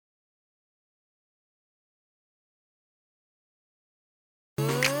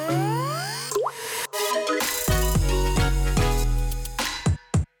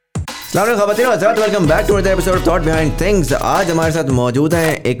السلام علیکم خواتین و حضرات, welcome back to another episode of Thought Behind Things. آج ہمارے ساتھ موجود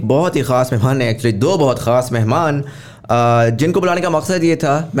ہیں ایک بہت ہی خاص مہمان, ایکچولی دو بہت خاص مہمان جن کو بلانے کا مقصد یہ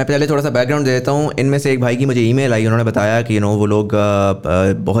تھا. میں پہلے تھوڑا سا بیک گراؤنڈ دے دیتا ہوں. ان میں سے ایک بھائی کی مجھے ای میل آئی, انہوں نے بتایا کہ وہ لوگ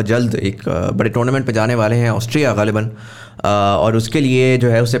بہت جلد ایک بڑے ٹورنامنٹ پہ جانے والے ہیں, آسٹریا غالباً, اور اس کے لیے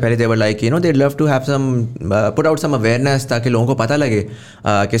جو ہے اس سے پہلے they were like they'd love to have some put out some awareness تاکہ لوگوں کو پتہ لگے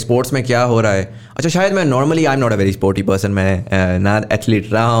کہ اسپورٹس میں کیا ہو رہا ہے. اچھا, شاید میں normally I am not a very sporty person, میں نہ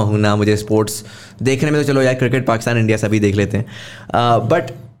ایتھلیٹ رہا ہوں نہ مجھے اسپورٹس دیکھنے میں, تو چلو یار کرکٹ پاکستان انڈیا سبھی دیکھ لیتے ہیں,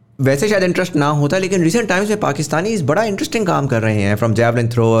 بٹ ویسے شاید انٹرسٹ نہ ہوتا. لیکن ریسنٹ ٹائمس میں پاکستانیز بڑا انٹرسٹنگ کام کر رہے ہیں, from javelin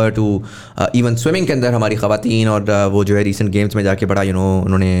تھروور to even swimming کے اندر ہماری خواتین, اور وہ جو ہے ریسنٹ گیمس میں جا کے بڑا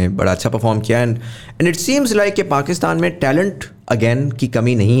انہوں نے بڑا اچھا پرفارم کیا. اینڈ اٹ سیمز لائک کہ پاکستان میں ٹیلنٹ اگین کی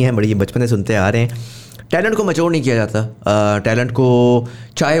کمی نہیں ہے, بڑی بچپن سے سنتے آ رہے ہیں. ٹیلنٹ کو میچور نہیں کیا جاتا, ٹیلنٹ کو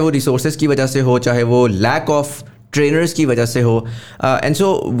چاہے وہ ریسورسز کی وجہ سے ہو, چاہے وہ لیک آف ٹرینرز کی وجہ سے ہو. And so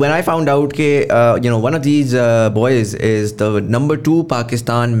when I found out کہ one of these boys is the number 2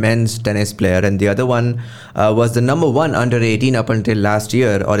 Pakistan means tennis player, and the other one was the number 1 under 18 up until last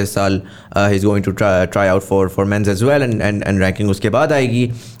year, اور اس سال ہی is going to try out for means as well, and ranking اس کے بعد آئے گی.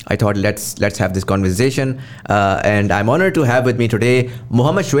 I thought let's have this conversation, and I'm honored to have with me today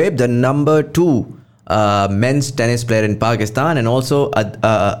Mohammad Shoaib, the number 2 men's tennis player in Pakistan, and also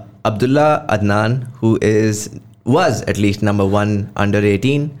Abdullah Adnan, who was at least number 1 under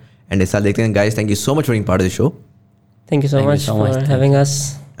 18. And اس سال دیکھتے ہیں. Guys, thank you so much for being part of the show. Thank you so much for having us.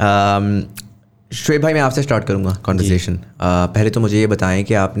 Shoaib بھائی, میں آپ سے start کروں گا conversation. پہلے تو مجھے یہ بتائیں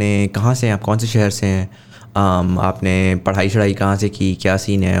کہ آپ نے کہاں سے, آپ کون سے شہر سے ہیں, آپ نے پڑھائی شڑھائی کہاں سے کی, کیا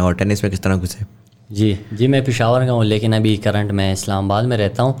سین ہے, اور ٹینس میں کس طرح گھسے؟ جی میں پشاور کا ہوں, لیکن ابھی کرنٹ میں اسلام آباد میں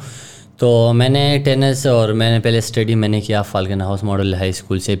رہتا ہوں. تو میں نے ٹینس, اور میں نے پہلے اسٹڈی میں نے کیا falcon house model high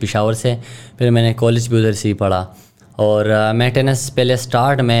school سے پشاور سے, پھر میں نے کالج بھی ادھر سے ہی پڑھا. اور میں ٹینس پہلے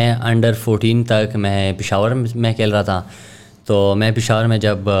اسٹارٹ میں انڈر 14 تک میں پشاور میں کھیل رہا تھا. تو میں پشاور میں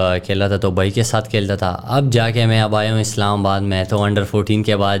جب کھیل رہا تھا تو بھائی کے ساتھ کھیلتا تھا. اب جا کے میں اب آیا ہوں اسلام آباد میں, تو انڈر 14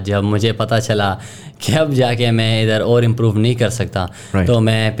 کے بعد جب مجھے پتہ چلا کہ اب جا کے میں ادھر اور امپروو نہیں کر سکتا, تو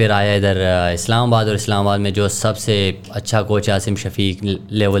میں پھر آیا ادھر اسلام آباد. اور اسلام آباد میں جو سب سے اچھا کوچ عاصم شفیق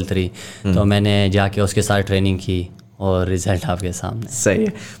لیول 3, تو میں نے جا کے اس کے ساتھ ٹریننگ کی, اور رزلٹ آپ کے سامنے. صحیح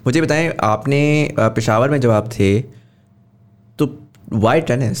ہے. مجھے بتائیں, آپ نے پشاور میں جب آپ تھے تو وائی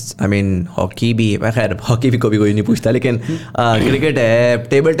ٹینس؟ آئی مین ہاکی بھی, خیر ہاکی بھی کوئی نہیں پوچھتا, لیکن کرکٹ ہے,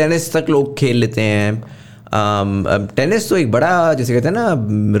 ٹیبل ٹینس تک لوگ کھیل لیتے ہیں. ٹینس تو ایک بڑا, جیسے کہتے ہیں نا,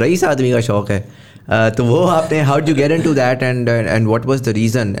 رئیس آدمی کا شوق ہے. تو وہ آپ نے, how do you get in to that, and what was the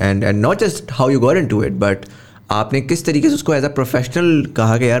reason, and not just how you got in to it, but آپ نے کس طریقے سے اس کو ایز اے پروفیشنل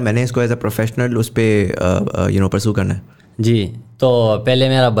کہا کہ یار میں نے اس کو ایز اے پروفیشنل اس پہ پرسو کرنا ہے؟ جی, تو پہلے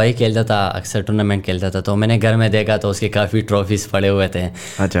میرا بھائی کھیلتا تھا, اکثر ٹورنامنٹ کھیلتا تھا, تو میں نے گھر میں دیکھا تو اس کے کافی ٹرافیز پڑے ہوئے تھے.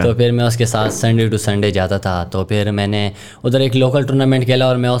 تو پھر میں اس کے ساتھ سنڈے ٹو سنڈے جاتا تھا. تو پھر میں نے ادھر ایک لوکل ٹورنامنٹ کھیلا,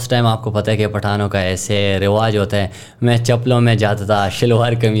 اور میں اس ٹائم, آپ کو پتہ ہے کہ پٹھانوں کا ایسے رواج ہوتا ہے, میں چپلوں میں جاتا تھا,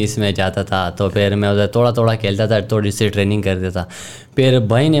 شلوار قمیص میں جاتا تھا. تو پھر میں ادھر تھوڑا کھیلتا تھا, تھوڑی سی ٹریننگ کرتا تھا. پھر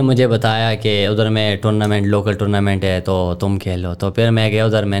بھائی نے مجھے بتایا کہ ادھر میں ٹورنامنٹ, لوکل ٹورنامنٹ ہے, تو تم کھیلو. تو پھر میں گیا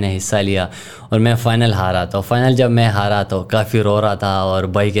ادھر, میں نے حصہ لیا, اور میں فائنل ہارا. تو فائنل جب میں ہارا تو کافی رو رہا تھا, اور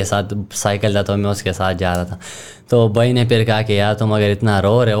بھائی کے ساتھ سائیکل تھا تو میں اس کے ساتھ جا رہا تھا. تو بھائی نے پھر کہا کہ یار تم اگر اتنا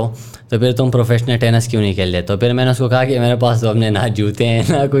رو رہے ہو تو پھر تم پروفیشنل ٹینس کیوں نہیں کھیل لے. تو پھر میں نے اس کو کہا کہ میرے پاس تو اپنے نہ جوتے ہیں,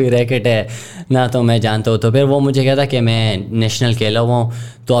 نہ کوئی ریکٹ ہے, نہ تو میں جانتا ہوں. تو پھر وہ مجھے کہتا کہ میں نیشنل کھیلا ہوا ہوں,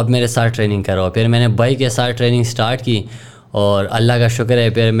 تو اب میرے ساتھ ٹریننگ کرو. پھر میں نے بھائی کے ساتھ ٹریننگ سٹارٹ کی, اور اللہ کا شکر ہے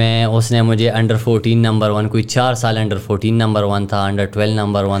پھر میں, اس نے مجھے انڈر 14 نمبر 1, کوئی 4 سال انڈر 14 نمبر 1 تھا, انڈر 12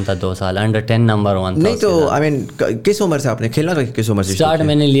 نمبر 1 تھا 2 سال, انڈر 10 نمبر 1 تھا. نہیں تو آئی مین کس عمر سے آپ نے کھیلنا تھا, کس عمر سے اسٹارٹ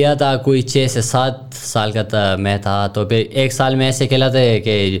میں نے لیا تھا؟ کوئی 6 سے 7 سال کا میں تھا. تو پھر ایک سال میں ایسے کھیلا تھا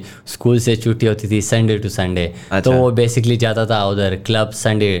کہ اسکول سے چھٹی ہوتی تھی سنڈے ٹو سنڈے, تو وہ بیسکلی جاتا تھا ادھر کلب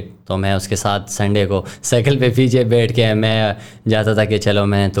سنڈے, تو میں اس کے ساتھ سنڈے کو سائیکل پہ پیچھے بیٹھ کے میں جاتا تھا کہ چلو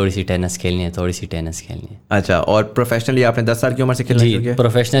میں نے تھوڑی سی ٹینس کھیلنی ہے. اچھا, اور پروفیشنلی آپ نے 10 سال کی عمر سے کھیلنا شروع کیا؟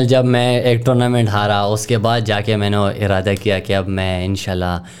 پروفیشنل جب میں ایک ٹورنامنٹ ہارا, اس کے بعد جا کے میں نے ارادہ کیا کہ اب میں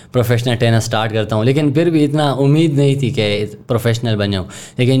انشاءاللہ پروفیشنل ٹینس سٹارٹ کرتا ہوں. لیکن پھر بھی اتنا امید نہیں تھی کہ پروفیشنل بن جاؤں,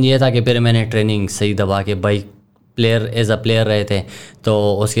 لیکن یہ تھا کہ پھر میں نے ٹریننگ صحیح دبا کے, بھائی پلیئر ایز اے پلیئر رہے تھے,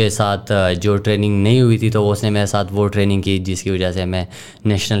 تو اس کے ساتھ جو ٹریننگ نہیں ہوئی تھی تو اس نے میرے ساتھ وہ ٹریننگ کی, جس کی وجہ سے میں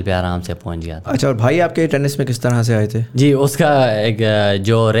نیشنل پہ آرام سے پہنچ گیا تھا. اچھا, اور بھائی آپ کے ٹینس میں کس طرح سے آئے تھے؟ جی, اس کا ایک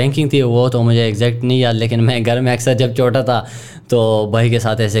جو رینکنگ تھی وہ تو مجھے ایگزیکٹ نہیں یاد, لیکن میں گھر میں اکثر جب چھوٹا تھا تو بھائی کے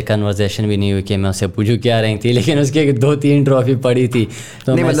ساتھ ایسے کنورزیشن بھی نہیں ہوئی کہ میں اسے پوچھوں کیا رینک تھی, لیکن اس کی 2-3 ٹرافی پڑی تھی.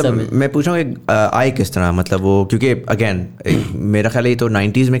 تو نہیں مطلب میں پوچھ رہا ہوں کہ آئے کس طرح, مطلب وہ کیونکہ اگین میرا خیال ہے تو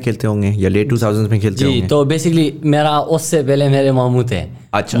 90s میں کھیلتے ہوں گے یا لیٹ 2000s میں کھیلتے ہوں گے. جی, تو بیسکلی میرا اس سے پہلے میرے ماموں تھے.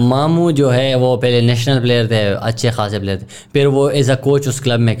 اچھا. ماموں جو ہے وہ پہلے نیشنل پلیئر تھے, اچھے خاصے پلیئر تھے, پھر وہ ایز اے کوچ اس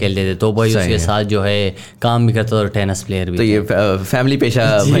کلب میں کھیلتے تھے, تو بھائی اس کے ساتھ جو ہے کام بھی کرتا اور ٹینس پلیئر بھی. تو یہ فیملی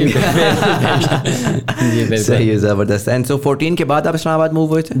پیشہ. جی بالکل, زبردست. اینڈ سو 14 کے بعد آپ اسلام آباد موو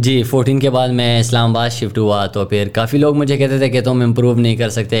ہوئے تھے؟ جی 14 کے بعد میں اسلام آباد شفٹ ہوا. تو پھر کافی لوگ مجھے کہتے تھے کہ تم امپروو نہیں کر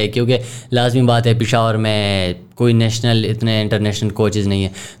سکتے, کیونکہ لازمی بات ہے پشاور میں کوئی نیشنل اتنے انٹرنیشنل کوچز نہیں ہیں.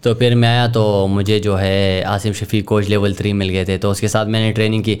 تو پھر میں آیا تو مجھے جو ہے عاصم شفیق کوچ لیول 3 مل گئے تھے, تو اس کے ساتھ میں نے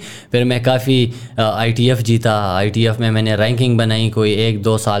ٹریننگ کی. پھر میں کافی آئی ٹی ایف جیتا. آئی ٹی ایف میں نے رینکنگ بنائی, کوئی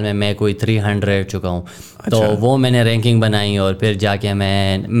 1-2 سال میں کوئی 300 چکا ہوں. تو وہ میں نے رینکنگ بنائی, اور پھر جا کے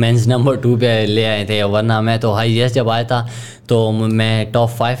میں مینز نمبر 2 پہ لے آئے تھے. ورنہ میں تو ہائیسٹ جب آیا تھا تو میں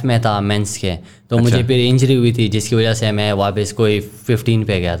ٹاپ 5 میں تھا مینس کے. تو مجھے پھر انجری ہوئی تھی, جس کی وجہ سے میں واپس کوئی 15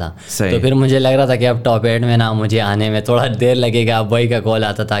 پہ گیا تھا. تو پھر مجھے لگ رہا تھا کہ اب ٹاپ 8 میں نا مجھے آنے میں تھوڑا دیر لگے گا. بھائی کا کال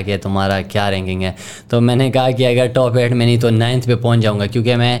آتا تھا کہ تمہارا کیا رینکنگ ہے, تو میں نے کہا کہ اگر ٹاپ 8 میں نہیں تو 9th پہ پہنچ جاؤں گا,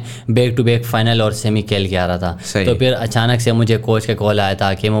 کیونکہ میں بیک ٹو بیک فائنل اور سیمی کھیل کے آ رہا تھا. تو پھر اچانک سے مجھے کوچ کا کال آیا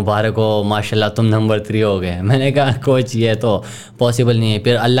تھا کہ مبارک ہو, ماشاء اللہ تم نمبر 3 ہو گئے. میں نے کہا کوچ یہ تو پاسبل نہیں ہے.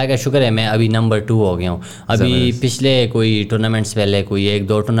 پھر اللہ کا شکر ہے میں ابھی نمبر 2 ہو گیا ہوں. ابھی پچھلے کوئی ٹورنامنٹس پہلے کوئی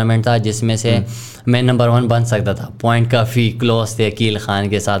 1-2 ٹورنامنٹ تھا جس میں سے میں نمبر 1 بن سکتا تھا. پوائنٹ کافی کلوز تھے عقیل خان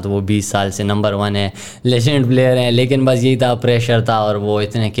کے ساتھ, وہ 20 سال سے نمبر 1 ہے, لیجنڈ پلیئر ہیں. لیکن بس یہی تھا, پریشر تھا, اور وہ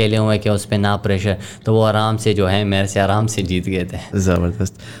اتنے کھیلے ہوئے کہ اس پہ نہ پریشر, تو وہ آرام سے جو ہے میرے سے آرام سے جیت گئے تھے.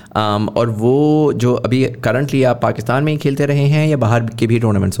 زبردست. اور وہ جو ابھی کرنٹلی آپ پاکستان میں ہی کھیلتے رہے ہیں یا باہر کے بھی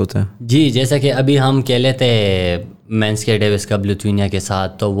ٹورنامنٹس ہوتے ہیں؟ جی جیسا کہ ابھی ہم کھیلے تھے مینس کے ڈیوس کپ لیتھوینیا کے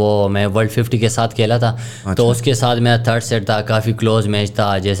ساتھ, تو وہ میں ورلڈ 50 کے ساتھ کھیلا تھا. تو اس کے ساتھ میرا 3rd سیٹ تھا, کافی کلوز میچ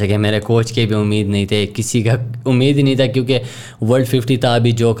تھا. جیسے کہ میرے کوچ کے بھی امید نہیں تھے, کسی کا امید ہی نہیں تھا, کیونکہ ورلڈ 50 تھا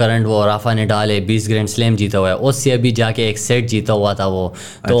ابھی جو کرنٹ وہ رافا نڈال ہے 20 گرینڈ سلیم جیتا ہوا ہے, اس سے ابھی جا کے 1 سیٹ جیتا ہوا تھا وہ.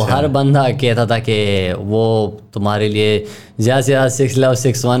 تو ہر بندہ کہتا تھا کہ وہ تمہارے لیے زیادہ سے زیادہ 6 لو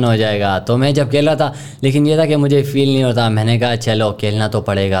 6-1 ہو جائے گا. تو میں جب کھیلا تھا, لیکن یہ تھا کہ مجھے فیل نہیں ہوتا. میں نے کہا چلو کھیلنا تو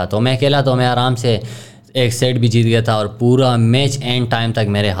پڑے گا. تو میں کھیلا, تو میں آرام سے 1 سیٹ بھی جیت گیا تھا, اور پورا میچ اینڈ ٹائم تک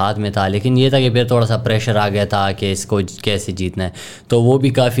میرے ہاتھ میں تھا. لیکن یہ تھا کہ پھر تھوڑا سا پریشر آ گیا تھا کہ اس کو کیسے جیتنا ہے, تو وہ بھی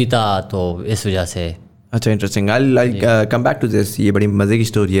کافی تھا, تو اس وجہ سے. اچھا, interesting. I come back to this. یہ بڑی مزے کی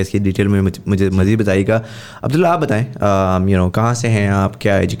اسٹوری ہے, اس کی ڈیٹیل میں مجھے مزید بتائیے گا. عبداللہ آپ بتائیں, کہاں سے ہیں آپ,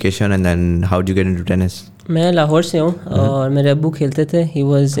 کیا education, and then how do you get into tennis? میں لاہور سے ہوں, اور میرے ابو کھیلتے تھے. He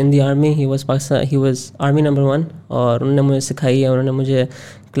was in the army, he was army number 1, اور انہوں نے مجھے سکھائی ہے. انہوں نے مجھے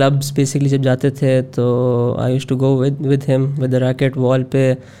کلبس بیسکلی جب جاتے تھے تو I used to go with him with the racket, wall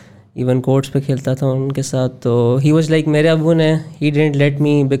پہ, ایون کورٹس پہ کھیلتا تھا ان کے ساتھ. تو ہی واز لائک, میرے ابو نے he didn't let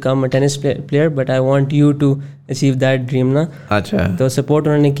me become a tennis player, but I want you to achieve that dream نا. اچھا. تو سپورٹ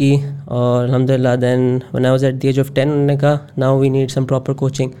انہوں نے کی, اور الحمد للہ then when I was at the age of 10 انہوں نے کہا now we need some proper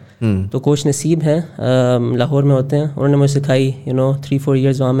coaching. تو کوچ نصیب ہیں, لاہور میں ہوتے ہیں, انہوں نے مجھے سکھائی 3-4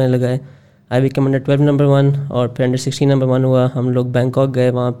 ایئرز وہاں میں لگائے. آئی بیکم انڈر 12 نمبر 1, اور پھر انڈر 16 نمبر 1 ہوا. ہم لوگ بینکاک گئے,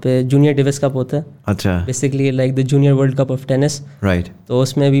 وہاں پہ جونیئر ڈیوس کپ ہوتا ہے. اچھا. Basically like the junior world cup of tennis. Right. تو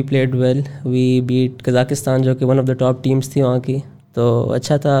اس میں بھی played well, we beat Kazakhstan جو کہ one of the top teams تھی وہاں کی. تو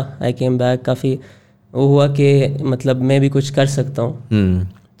اچھا تھا. آئی کیم بیک, کافی وہ ہوا کہ مطلب میں بھی کچھ کر سکتا ہوں.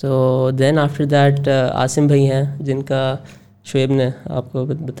 تو دین آفٹر دیٹ عاصم بھائی ہیں جن کا شعیب نے آپ کو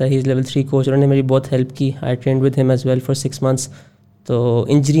بتایا, ہی از لیول 3 کوچ. انہوں نے میری بہت ہیلپ کی. I trained with him as well for 6 months. تو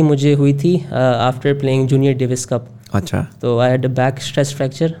انجری مجھے ہوئی تھی after playing junior Davis cup. اچھا. تو I had a back stress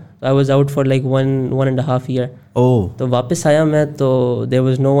fracture. I was out for like 1.5 year. تو واپس آیا میں, تو دیر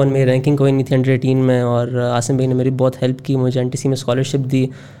واز نو ون, میری رینکنگ کوئی نہیں تھی انڈر 18 میں, اور عاصم بھائی نے میری بہت ہیلپ کی. مجھے NTC میں اسکالرشپ دی,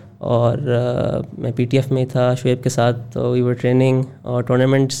 اور میں PTF میں تھا شعیب کے ساتھ. تو وی ور ٹریننگ, اور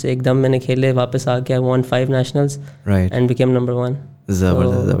ٹورنامنٹس ایک دم میں نے کھیلے. واپس آ کے won 5 nationals and became number 1.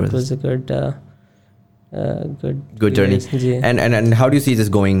 زبردست. good journey. And how do you see this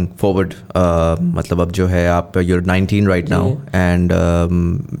going forward? مطلب اب جو ہے آپ you're 19 right now, and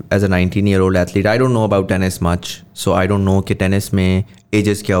as a 19-year-old athlete I don't know about tennis much, so I don't know کہ tennis میں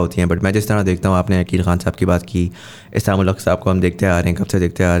ages کیا ہوتی ہیں. بٹ میں جس طرح دیکھتا ہوں, آپ نے عقیل خان صاحب کی بات کی, اسلام الحق صاحب کو ہم دیکھتے آ رہے ہیں, کب سے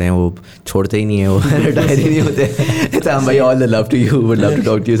دیکھتے آ رہے ہیں, وہ چھوڑتے ہی نہیں ہیں, وہ ریٹائر ہی نہیں ہوتے. اسلام بھائی all the love to you, would love to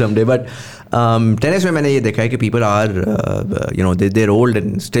talk to you someday. But tennis میں نے یہ دیکھا ہے کہ people are they're old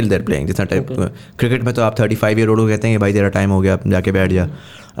and still they're playing. جس طرح کرکٹ میں تو آپ 35 year old کو کہتے ہیں کہ بھائی تیرا ٹائم ہو گیا, جا کے بیٹھ جا.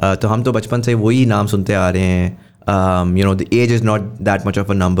 تو ہم تو بچپن سے وہی نام سنتے آ رہے ہیں. the age is not that much of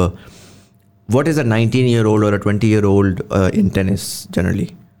a number. What is a 19-year-old or a 20-year-old in tennis generally?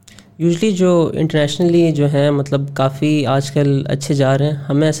 Usually جو انٹرنیشنلی جو ہیں مطلب کافی آج کل اچھے جا رہے ہیں.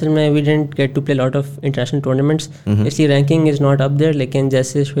 ہمیں اصل میں we didn't get to play lot of international tournaments, اس لیے ranking is not up there. لیکن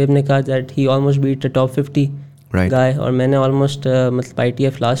جیسے شعیب نے کہا that he almost beat top 50 guy, اور میں نے آلموسٹ مطلب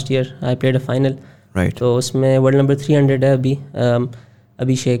ITF last year I played a final. تو اس میں ورلڈ نمبر 300 ہے ابھی.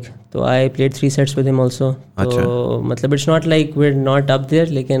 Abhishek. تو I played 3 sets with him also. تو مطلب it's not like we're not up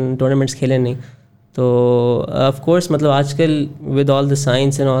there, لیکن ٹورنامنٹس کھیلے نہیں. تو آف کورس مطلب آج کل with all the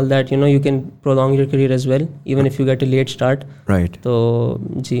science and all that you can prolong your career as well even if you get a late start. Right. تو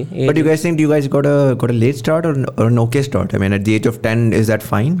جی. But you guys think you guys got a late start or an okay start? I mean at the age of 10 is that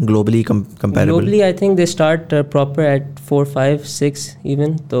fine globally comparable? Globally I think they start proper at 4, 5, 6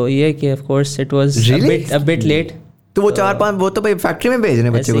 even. تو یہ کہ of course it was a bit late. تو وہ 4-5 وہ تو بھائی factory میں بھیج رہے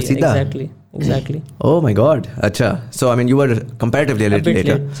ہیں بچے کو سیدھا. Exactly. Oh my God. Acha. So I mean you were comparatively a little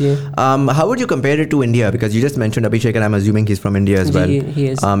later. How would you compare it to India? Because you just mentioned Abhishek and I'm assuming he's from India as well. He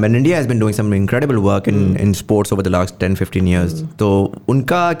is. And India has been doing some incredible work in sports over the last 10-15 years. So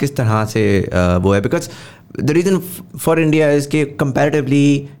unka kis tarah se wo hai? Because the reason for India is that comparatively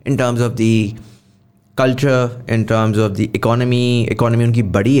in terms of the culture, in terms of the economy unki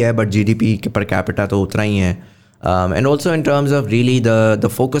badi hai but GDP per capita to utra hi hai. And also in terms of really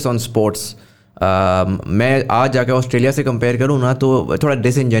the focus on sports. میں آج جا کے Australia سے compare کروں نا تو تھوڑا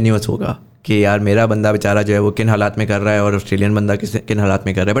ڈس انجینیوس ہوگا کہ یار میرا بندہ بیچارہ جو ہے وہ کن حالات میں کر رہا ہے اور آسٹریلین بندہ کن حالات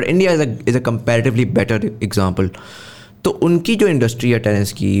میں کر رہا ہے. But India is a comparatively better example. تو ان کی جو انڈسٹری ہے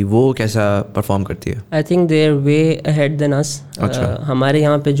ٹینس کی وہ کیسا پرفارم کرتی ہے؟ I think they are way ahead than us. ہمارے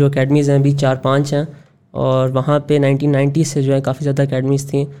یہاں پہ جو اکیڈمیز ہیں ابھی 4-5 ہیں اور وہاں پہ 1990 سے جو ہے کافی زیادہ اکیڈمیز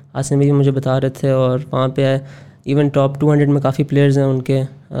تھیں. آسم بھی مجھے بتا رہے تھے اور وہاں پہ ایون ٹاپ 200 میں کافی پلیئرز ہیں ان کے.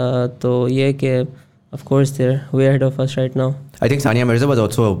 تو یہ کہ of course they are way ahead of us right now. I think Sania Mirza was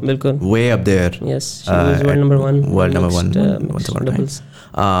also بالکل way up there. Yes, she was world number one. Doubles.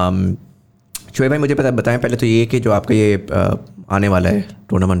 Shoaib بھائی مجھے بتائیں پہلے تو یہ کہ جو آپ کا یہ آنے والا ہے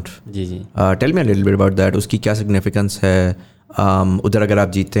ٹورنامنٹ. جی جی. Tell me a little bit about that. اس کی کیا سگنیفیکنس ہے؟ ادھر اگر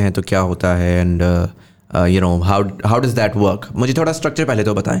آپ جیتتے ہیں تو کیا ہوتا ہے and how does that work? مجھے تھوڑا اسٹرکچر پہلے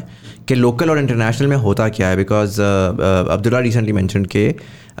تو بتائیں کہ لوکل اور انٹرنیشنل میں ہوتا کیا ہے. بیکاز عبداللہ ریسنٹلی مینشنڈ کہ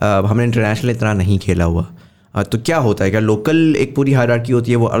ہم نے انٹرنیشنل اتنا نہیں کھیلا ہوا. تو کیا ہوتا ہے؟ کیا لوکل ایک پوری ہائرارکی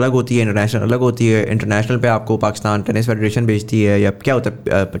ہوتی ہے وہ الگ ہوتی ہے, انٹرنیشنل الگ ہوتی ہے؟ انٹرنیشنل پہ آپ کو پاکستان ٹینس فیڈریشن بھیجتی ہے یا کیا ہوتا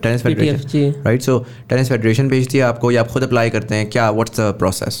ہے؟ Tennis federation right. So tennis federation بھیجتی ہے آپ کو یا آپ خود اپلائی کرتے ہیں؟ کیا واٹس دا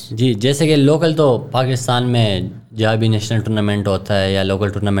پروسیس؟ جی جیسے کہ لوکل تو پاکستان میں جہاں بھی نیشنل ٹورنامنٹ ہوتا ہے یا لوکل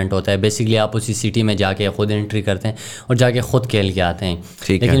ٹورنامنٹ ہوتا ہے بیسکلی آپ اسی سٹی میں جا کے خود انٹری کرتے ہیں اور جا کے خود کھیل کے آتے ہیں.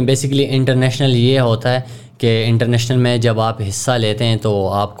 لیکن بیسکلی انٹرنیشنل یہ ہوتا ہے کہ انٹرنیشنل میں جب آپ حصہ لیتے ہیں تو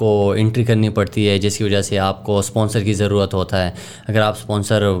آپ کو انٹری کرنی پڑتی ہے جس کی وجہ سے آپ کو اسپانسر کی ضرورت ہوتا ہے. اگر آپ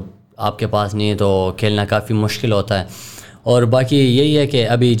اسپانسر آپ کے پاس نہیں ہے تو کھیلنا کافی مشکل ہوتا ہے. اور باقی یہی ہے کہ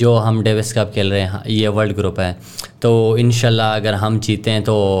ابھی جو ہم ڈیوس کپ کھیل رہے ہیں یہ ورلڈ گروپ ہے تو انشاءاللہ اگر ہم جیتے ہیں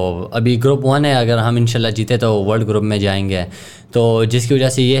تو ابھی گروپ 1 ہے, اگر ہم انشاءاللہ جیتے تو ورلڈ گروپ میں جائیں گے. تو جس کی وجہ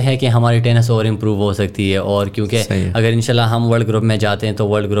سے یہ ہے کہ ہماری ٹینس اور امپروو ہو سکتی ہے. اور کیونکہ اگر انشاءاللہ ہم ورلڈ گروپ میں جاتے ہیں تو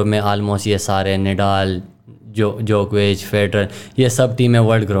ورلڈ گروپ میں آلموسٹ یہ سارے نڈال جوکووچ فیڈرر یہ سب ٹیمیں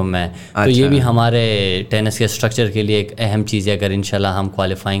ورلڈ گروپ میں ہیں. تو یہ بھی ہمارے ٹینس کے اسٹرکچر کے لیے ایک اہم چیز ہے اگر انشاءاللہ ہم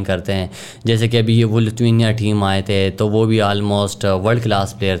کوالیفائنگ کرتے ہیں. جیسے کہ ابھی یہ وہ لتوینیا ٹیم آئے تھے تو وہ بھی آلموسٹ ورلڈ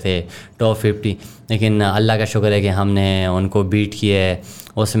کلاس پلیئر تھے ٹاپ 50, لیکن اللہ کا شکر ہے کہ ہم نے ان کو بیٹ کیا ہے.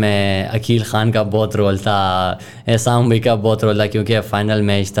 اس میں عقیل خان کا بہت رول تھا, احسان بھائی کا بہت رول تھا کیونکہ فائنل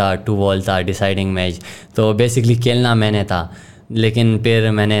میچ تھا, 2 بال تھا, ڈیسائڈنگ میچ. تو بیسکلی کھیلنا میں نے تھا, لیکن پھر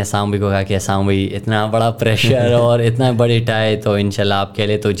میں نے احسان بھائی کو کہا کہ احسان بھائی اتنا بڑا پریشر اور اتنا بڑی ٹائی تو انشاءاللہ آپ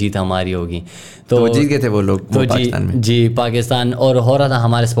کھیلے تو جیت ہماری ہوگی. تو جیت گئے تھے وہ لوگ تو جی پاکستان اور ہو رہا تھا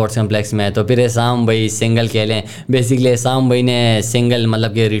ہمارے اسپورٹس کمپلیکس میں. تو پھر احسان بھائی سنگل کھیلیں. بیسکلی احسان بھائی نے سنگل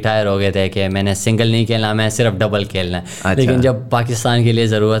مطلب کہ ریٹائر ہو گئے تھے کہ میں نے سنگل نہیں کھیلنا, میں صرف ڈبل کھیلنا ہے. لیکن جب پاکستان کے لیے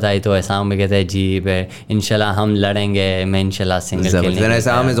ضرورت آئی تو احسان بھائی کہتے ہیں جی انشاءاللہ ہم لڑیں گے, میں انشاءاللہ سنگل کھیلیں گے.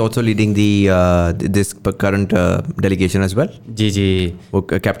 احسان is also leading the this current delegation as well. جی جی وہ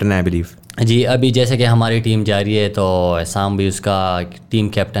کیپٹن ہے آئی بلیو. جی ابھی جیسے کہ ہماری ٹیم جا رہی ہے تو احسان بھی اس کا ٹیم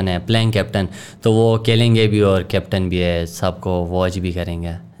کیپٹن ہے, پلینگ کیپٹن. تو وہ کھیلیں گے بھی اور کیپٹن بھی ہے, سب کو واچ بھی کریں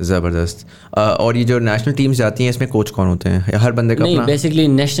گے. زبردست. اور یہ جو نیشنل ٹیمز جاتی ہیں اس میں کوچ کون ہوتے ہیں یا ہر بندے کا؟ نہیں بیسکلی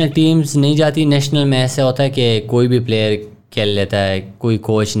نیشنل ٹیمز نہیں جاتی. نیشنل میں ایسے ہوتا ہے کہ کوئی بھی پلیئر کھیل لیتا ہے, کوئی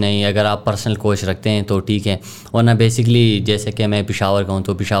کوچ نہیں. اگر آپ پرسنل کوچ رکھتے ہیں تو ٹھیک ہے, ورنہ بیسکلی جیسے کہ میں پشاور کا ہوں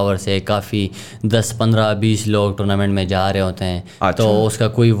تو پشاور سے کافی 10, 15, 20 لوگ ٹورنامنٹ میں جا رہے ہوتے ہیں. تو اس کا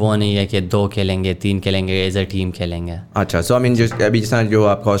کوئی وہ نہیں ہے کہ 2 کھیلیں گے 3 کھیلیں گے, ایز اے ٹیم کھیلیں گے. اچھا. سو آئی مین ابھی جس جو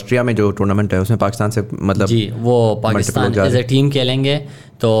آپ کا آسٹریا میں جو ٹورنامنٹ ہے اس میں پاکستان سے مطلب جی وہ پاکستان ایز اے ٹیم کھیلیں گے.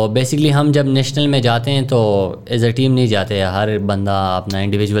 تو بیسکلی ہم جب نیشنل میں جاتے ہیں تو ایز اے ٹیم نہیں جاتے, ہر بندہ اپنا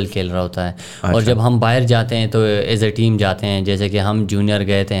انڈیویجول کھیل رہا ہوتا ہے. اور جب ہم باہر جاتے ہیں تو ایز اے ٹیم جاتے ہیں. جیسے کہ ہم جونیئر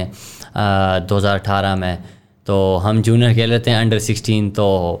گئے تھے 2018 میں تو ہم جونیئر کھیل رہے تھے انڈر 16.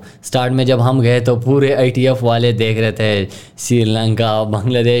 تو اسٹارٹ میں جب ہم گئے تو پورے ITF والے دیکھ رہے تھے, سری لنکا,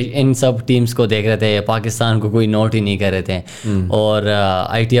 بنگلہ دیش, ان سب ٹیمز کو دیکھ رہے تھے, پاکستان کو کوئی نوٹ ہی نہیں کر رہے تھے. اور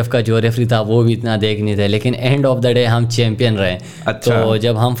ITF کا جو ریفری تھا وہ بھی اتنا دیکھ نہیں تھے, لیکن اینڈ آف دا ڈے ہم چیمپئن رہے. تو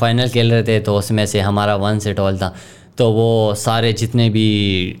جب ہم فائنل کھیل رہے تھے تو اس میں سے ہمارا 1 سیٹ آل تھا. تو وہ سارے جتنے بھی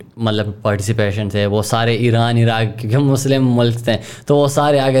مطلب پارٹیسپیشن تھے وہ سارے ایران, عراق, کیونکہ مسلم ملک تھے, تو وہ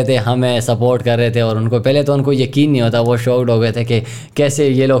سارے آ گئے تھے ہمیں سپورٹ کر رہے تھے. اور ان کو پہلے تو ان کو یقین نہیں ہوتا, وہ شاکڈ ہو گئے تھے کہ کیسے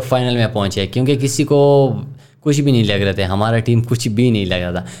یہ لوگ فائنل میں پہنچے, کیونکہ کسی کو کچھ بھی نہیں لگ رہے تھے, ہمارا ٹیم کچھ بھی نہیں لگ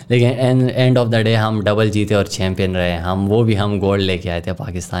رہا تھا. لیکن اینڈ آف دا ڈے ہم ڈبل جیتے اور چیمپئن رہے. وہ بھی ہم گولڈ لے کے آئے تھے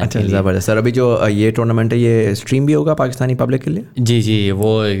پاکستان کے لیے. زبردست. سر ابھی جو یہ ٹورنامنٹ ہے یہ اسٹریم بھی ہوگا پاکستانی پبلک کے لیے؟ جی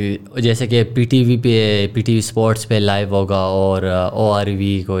وہ جیسے کہ PTV پہ, PTV اسپورٹس پہ لائیو ہوگا, اور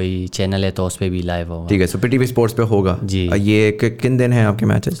ORV کوئی چینل ہے تو اس پہ بھی لائیو ہوگا. ٹھیک ہے, سو PTV اسپورٹس پہ ہوگا. جی یہ کن دن ہیں آپ کے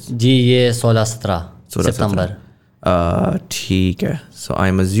میچز؟ جی یہ 16-17 ستمبر. ٹھیک ہے. سو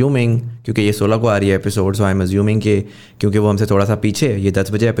آئی ایم ازیومنگ, کیونکہ یہ 16 کو آ رہی ہے episode, so I am assuming کہ کیونکہ وہ ہم سے تھوڑا سا پیچھے, یہ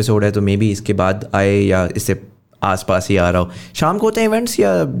 10 بجے ایپیسوڈ ہے, تو مے بی اس کے بعد آئے یا اس سے آس پاس ہی آ رہا ہو. شام کو ہوتے ہیں ایونٹس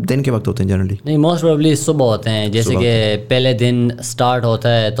یا دن کے وقت ہوتے ہیں جنرلی؟ نہیں, موسٹ پروبلی صبح ہوتے ہیں. جیسے کہ پہلے دن اسٹارٹ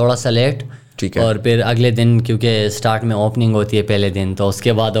ہوتا ہے تھوڑا سا لیٹ, اور پھر اگلے دن کیونکہ اسٹارٹ میں اوپننگ ہوتی ہے پہلے دن, تو اس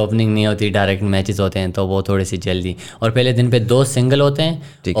کے بعد اوپننگ نہیں ہوتی, ڈائریکٹ میچز ہوتے ہیں, تو وہ تھوڑی سی جلدی. اور پہلے دن پہ 2 سنگل ہوتے ہیں,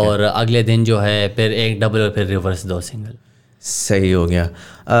 اور اگلے دن جو ہے پھر 1 ڈبل اور پھر ریورس 2 سنگل. صحیح ہو گیا.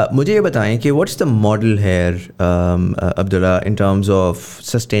 مجھے یہ بتائیں کہ what's the model hair Abdullah in terms of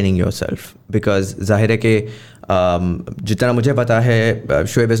sustaining your self, because ظاہر ہے کہ جتنا مجھے پتا ہے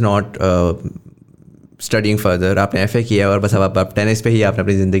Shoaib is not studying further, آپ نے FA کیا اور بس اب آپ ٹینس پہ ہی آپ نے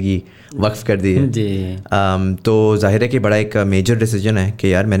اپنی زندگی وقف کر دی ہے. جی تو ظاہر ہے کہ بڑا ایک میجر ڈیسیجن ہے کہ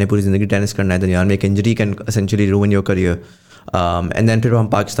یار میں نے پوری زندگی ٹینس کرنا ہے. دنیا میں ایک انجری کین اسینچلی روئن یور کریئر. اینڈ دین پھر ہم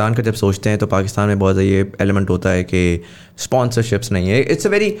پاکستان کا جب سوچتے ہیں تو پاکستان میں بہت یہ ایلیمنٹ ہوتا ہے کہ اسپانسرشپس نہیں ہے. It's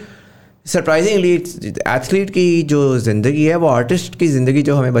a very surprisingly athlete کی جو زندگی ہے وہ آرٹسٹ کی زندگی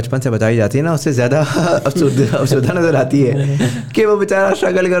جو ہمیں بچپن سے بتائی جاتی ہے نا, اس سے زیادہ افسردہ نظر آتی ہے کہ وہ بیچارہ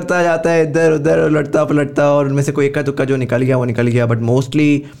اسٹرگل کرتا جاتا ہے ادھر ادھر, لڑتا پلٹتا, اور ان میں سے کوئی اکا دکا جو نکل گیا وہ نکل گیا. But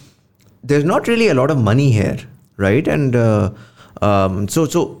mostly there is not really a lot of money hair, right? And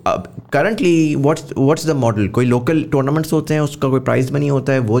so currently what's the model? کوئی لوکل ٹورنامنٹس ہوتے ہیں, اس کا کوئی پرائز منی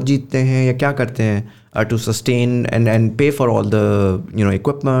ہوتا ہے, وہ جیتتے ہیں یا کیا کرتے ہیں to sustain and pay for all the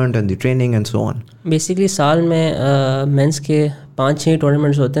equipment and the training and so on? Basically سال میں مینس کے 5-6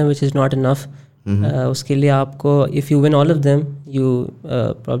 ٹورنامنٹس ہوتے ہیں, وچ از ناٹ انف. اس کے لیے آپ کو if you one all of them you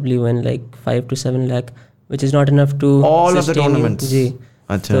probably one like 5 to 7 lakh, which is not enough to all of the tournaments. جی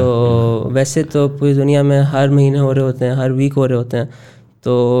تو ویسے تو پوری دنیا میں ہر مہینے ہو رہے ہوتے ہیں, ہر ویک ہو رہے ہوتے ہیں.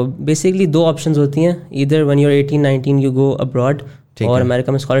 تو بیسکلی 2 آپشنز ہوتی ہیں, ادھر when you're 18-19 you go abroad, اور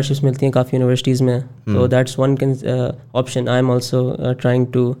امریکہ میں اسکالرشپس ملتی ہیں کافی یونیورسٹیز میں, تو that's one option I am also trying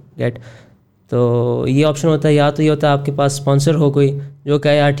to get. تو یہ آپشن ہوتا ہے, یا تو یہ ہوتا ہے آپ کے پاس اسپانسر ہو کوئی جو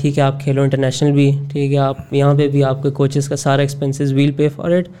کہے یار ٹھیک ہے آپ کھیلو انٹرنیشنل بھی, ٹھیک ہے آپ یہاں پہ بھی آپ کے کوچز کا سارا expenses well pay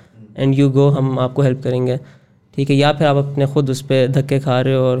for it and you go, ہم آپ کو ہیلپ کریں گے, ٹھیک ہے. یا پھر آپ اپنے خود اس پہ دھکے کھا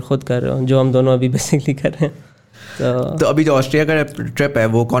رہے ہو اور خود کر رہے ہو, جو ہم دونوں ابھی بیسکلی کر رہے ہیں. تو ابھی جو آسٹریا کا ٹرپ ہے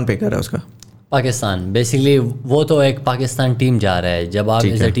وہ کون پے کر رہا ہے اس کا؟ پاکستان. بیسکلی وہ تو ایک پاکستان ٹیم جا رہا ہے, جب آپ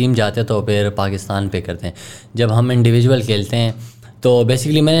ایز اے ٹیم جاتے تو پھر پاکستان پے کرتے ہیں. جب ہم انڈیویجول کھیلتے ہیں تو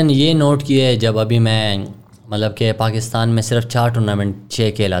بیسکلی میں نے یہ نوٹ کیا ہے, جب ابھی میں مطلب کہ پاکستان میں صرف 4 ٹورنامنٹ 6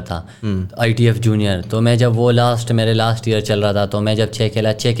 کھیلا تھا ITF جونیئر, تو میں جب وہ میرے لاسٹ ایئر چل رہا تھا, تو میں جب 6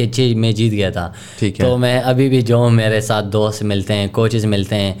 کھیلا 6 کے 6 میں جیت گیا تھا. تو میں ابھی بھی جو میرے ساتھ دوست ملتے ہیں, کوچز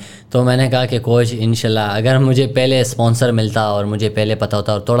ملتے ہیں, تو میں نے کہا کہ کوچ انشاءاللہ اگر مجھے پہلے اسپانسر ملتا اور مجھے پہلے پتہ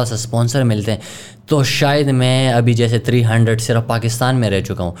ہوتا اور تھوڑا سا اسپانسر ملتے تو شاید میں ابھی جیسے 300 صرف پاکستان میں رہ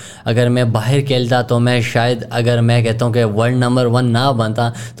چکا ہوں. اگر میں باہر کھیلتا تو میں شاید, اگر میں کہتا ہوں کہ ورلڈ نمبر 1 نہ بنتا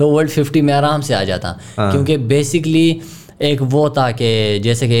تو ورلڈ 50 میں آرام سے آ جاتا. کیونکہ بیسکلی ایک وہ تھا کہ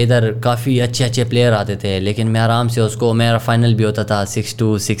جیسے کہ ادھر کافی اچھے پلیئر آتے تھے, لیکن میں آرام سے اس کو, میرا فائنل بھی ہوتا تھا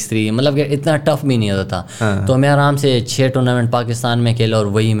 6-2 6-3, مطلب کہ اتنا ٹف بھی نہیں ہوتا تھا. تو میں آرام سے 6 ٹورنامنٹ پاکستان میں کھیلا اور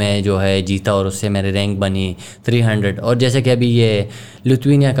وہی میں جو ہے جیتا, اور اس سے میرے رینک بنی 300. اور جیسے کہ ابھی یہ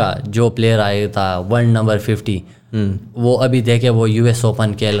لتوینیا کا جو پلیئر آیا تھا ورلڈ نمبر 50, وہ ابھی دیکھے وہ US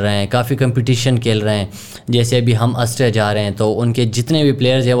اوپن کھیل رہے ہیں, کافی کمپٹیشن کھیل رہے ہیں. جیسے ابھی ہم آسٹریا جا رہے ہیں تو ان کے جتنے بھی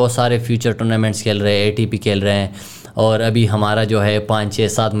پلیئرز ہیں وہ سارے فیوچر ٹورنامنٹس کھیل رہے ہیں, ATP کھیل رہے ہیں. اور ابھی ہمارا جو ہے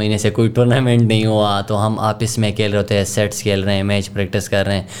 5-6-7 مہینے سے کوئی ٹورنامنٹ نہیں ہوا, تو ہم آپس میں کھیل رہے ہوتے ہیں, سیٹس کھیل رہے ہیں, میچ پریکٹس کر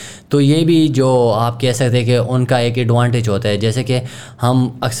رہے ہیں. تو یہ بھی جو آپ کہہ سکتے ہیں کہ ان کا ایک ایڈوانٹیج ہوتا ہے. جیسے کہ ہم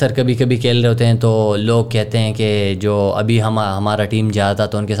اکثر کبھی کبھی کھیل رہے ہوتے ہیں تو لوگ کہتے ہیں کہ جو ابھی ہمارا ٹیم جاتا تھا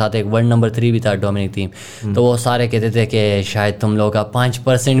تو ان کے ساتھ ایک ورلڈ نمبر 3 بھی تھا ڈومینک تھیم, تو وہ سارے کہتے تھے کہ شاید تم لوگ کا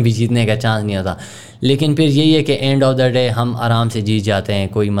 5% بھی جیتنے کا چانس نہیں ہوتا. لیکن پھر یہی ہے کہ اینڈ آف دا ڈے ہم آرام سے جیت جاتے ہیں,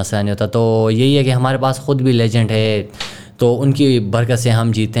 کوئی مسئلہ نہیں ہوتا. تو یہی ہے کہ ہمارے پاس خود بھی لیجنڈ ہے تو ان کی برکت سے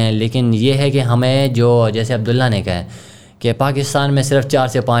ہم جیتے ہیں. لیکن یہ ہے کہ ہمیں جو جیسے عبداللہ نے کہا ہے کہ پاکستان میں صرف 4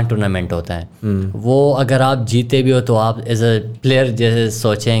 سے 5 ٹورنامنٹ ہوتا ہے, وہ اگر آپ جیتے بھی ہو تو آپ ایز اے پلیئر جیسے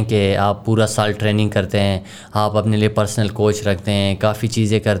سوچیں کہ آپ پورا سال ٹریننگ کرتے ہیں, آپ اپنے لیے پرسنل کوچ رکھتے ہیں, کافی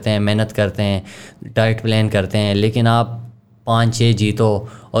چیزیں کرتے ہیں, محنت کرتے ہیں, ڈائٹ پلان کرتے ہیں, لیکن آپ 5-6 جیتو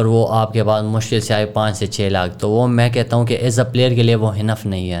اور وہ آپ کے پاس مشکل سے آئے 5 سے 6 لاکھ, تو وہ میں کہتا ہوں کہ ایز اے پلیئر کے لیے وہ انف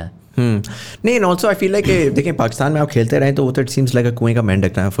نہیں ہے. نہیں, and also I feel like کہ دیکھیں پاکستان میں آپ کھیلتے رہیں تو وہ تو اٹ سیمس لائک کنویں کا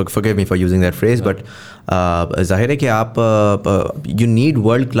مینڈک ہے, forgive me for using that phrase, but ظاہر ہے کہ آپ you need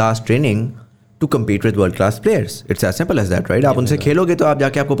world class training to compete with world class players. It's as simple as that, right. آپ ان سے کھیلو گے تو آپ جا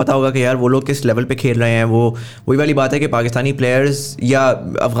کے آپ کو پتا ہوگا کہ یار وہ لوگ کس لیول پہ کھیل رہے ہیں. وہی والی بات ہے کہ پاکستانی پلیئرس یا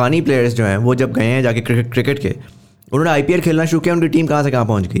افغانی پلیئرس جو ہیں وہ جب گئے ہیں جا کے کرکٹ کے, انہوں نے IPL کھیلنا شروع کیا, ان کی ٹیم کہاں سے کہاں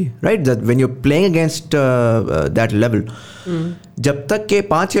پہنچ گئی, right. When you playing against that level, جب تک کہ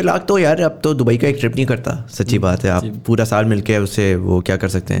 5-6 لاکھ تو یار اب تو دبئی کا ایک ٹرپ نہیں کرتا, سچی بات ہے. آپ پورا سال مل کے اس سے وہ کیا کر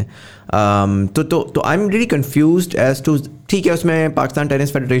سکتے ہیں. تو I am really confused as to, ٹھیک ہے اس میں پاکستان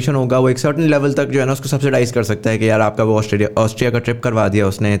ٹینس فیڈریشن ہوگا, وہ ایک سرٹن لیول تک جو ہے نا اس کو سبسڈائز کر سکتا ہے کہ یار آپ کا وہ آسٹریا کا ٹرپ کروا دیا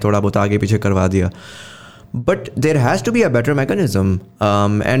اس نے, تھوڑا بہت آگے پیچھے کروا دیا. But there has to be a better mechanism,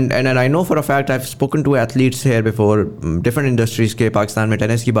 and I know for a fact I've spoken to athletes here before, different industries کے. پاکستان میں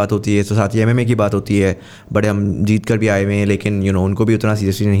ٹینس کی بات ہوتی ہے تو ساتھ ہی MMA کی بات ہوتی ہے, بڑے ہم جیت کر بھی آئے ہوئے ہیں لیکن ان کو بھی اتنا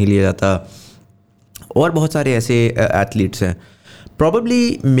سیریسلی نہیں لیا جاتا, اور بہت سارے ایسے ایتھلیٹس ہیں.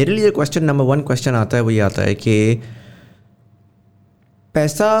 پرابیبلی میرے لیے کویشچن نمبر 1 کویشچن آتا ہے, وہ یہ آتا ہے کہ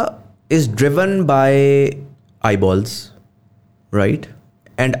پیسہ is driven by I balls, right,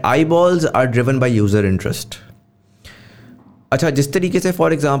 and I balls are driven by user interest. اچھا, جس طریقے سے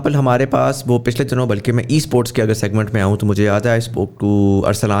فار ایگزامپل ہمارے پاس وہ پچھلے دنوں, بلکہ میں ای اسپورٹس کے اگر سیگمنٹ میں آؤں تو مجھے یاد ہے I spoke to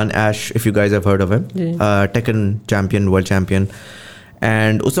Arsalan S, if you guys have heard of ہم, taken champion, world champion,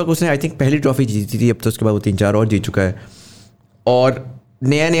 and اس وقت اس نے آئی تھنک پہلی ٹرافی جیتی تھی, اب تو اس کے بعد وہ 3-4 اور جیت چکا ہے. اور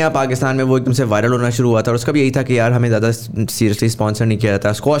نیا پاکستان میں وہ ایک دم سے وائرل ہونا شروع ہوا تھا, اور اس کا بھی یہی تھا کہ یار ہمیں زیادہ سیریسلی اسپانسر نہیں کیا جاتا.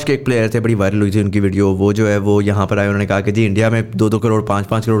 اسکواش کے ایک پلیئر تھے, بڑی وائرل ہوئی تھی ان کی ویڈیو, وہ جو ہے وہ یہاں پر آئے, انہوں نے کہا کہ جی انڈیا میں 2-2 کروڑ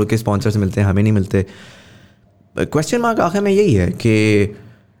 5-5 کروڑ کے اسپانسرس ملتے ہیں, ہمیں نہیں ملتے. کویشچن مارک آخر میں یہی ہے کہ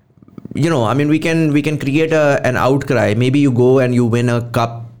آئی مین we can create an out کرائی, may be you go and you one a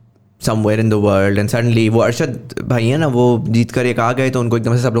cup some where in the world, and suddenly وہ ارشد بھائی ہیں نا, وہ جیت کر ایک آ گئے تو ان کو ایک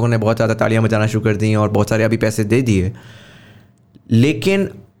دم سے سب لوگوں نے بہت زیادہ تالیاں بجانا شروع کر دیں اور بہت سارے ابھی پیسے دے دیے. لیکن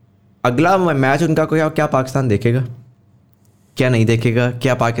اگلا میچ ان کا کیا پاکستان دیکھے گا, کیا نہیں دیکھے گا؟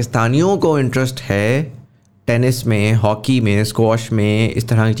 کیا پاکستانیوں کو انٹرسٹ ہے ٹینس میں, ہاکی میں, اسکواش میں, اس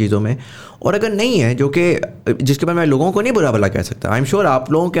طرح کی چیزوں میں؟ اور اگر نہیں ہے, جو کہ جس کے بعد میں لوگوں کو نہیں برا بھلا کہہ سکتا, آئی ایم شیور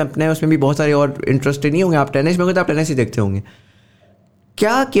آپ لوگوں کے اپنے اس میں بھی بہت سارے اور انٹرسٹ نہیں ہوں گے. آپ ٹینس میں ہوں گے تو آپ ٹینس ہی دیکھتے ہوں گے.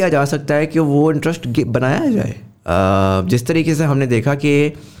 کیا کیا جا سکتا ہے کہ وہ انٹرسٹ بنایا جائے؟ جس طریقے سے ہم نے دیکھا کہ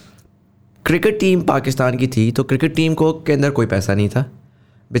کرکٹ ٹیم پاکستان کی تھی تو کرکٹ ٹیم کے اندر کوئی پیسہ نہیں تھا,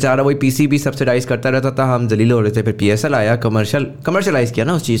 بیچارہ وہی PCB سبسڈائز کرتا رہتا تھا, ہم ذلیل ہو رہے تھے. پھر PSL آیا, کمرشلائز کیا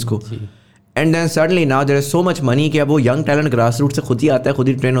نا اس چیز کو, and then suddenly now there از سو مچ منی کہ اب وہ ینگ ٹیلنٹ گراس روٹ سے خود ہی آتا ہے, خود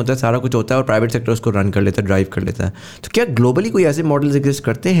ہی ٹرین ہوتا ہے, سارا کچھ ہوتا ہے, اور پرائیویٹ سیکٹر اس کو رن کر لیتا ہے, ڈرائیو کر لیتا ہے. تو کیا گلوبلی کوئی ایسے ماڈلز ایگزسٹ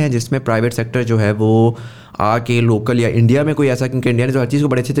کرتے ہیں جس میں پرائیویٹ سیکٹر جو ہے وہ آ کے لوکل, یا انڈیا میں کوئی ایسا, کیونکہ انڈیا نے تو ہر چیز کو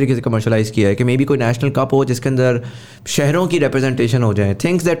بڑے اچھے طریقے سے کمرشلائز کیا ہے, کہ مے بی کوئی نیشنل کپ ہو جس کے اندر شہروں کی ریپرزنٹیشن ہو جائے,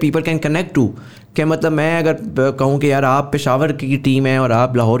 things that people can connect to. کہ مطلب میں اگر کہوں کہ یار آپ پشاور کی ٹیم ہے اور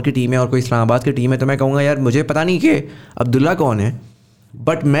آپ لاہور کی ٹیم ہے اور کوئی اسلام آباد کی ٹیم ہے, تو میں کہوں گا یار مجھے پتہ نہیں کہ عبداللہ کون ہے,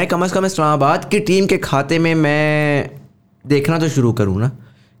 بٹ میں کم از کم اسلام آباد کی ٹیم کے کھاتے میں دیکھنا تو شروع کروں نا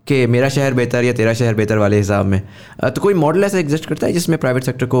کہ میرا شہر بہتر یا تیرا شہر بہتر والے حساب میں. تو کوئی ماڈل ایسا ایگزسٹ کرتا ہے جس میں پرائیویٹ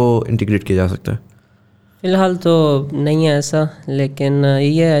سیکٹر کو انٹیگریٹ کیا جا سکتا ہے؟ فی الحال تو نہیں ہے ایسا, لیکن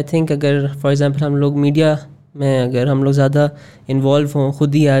یہ آئی تھنک اگر فار ایگزامپل ہم لوگ میڈیا میں اگر ہم لوگ زیادہ انوالو ہوں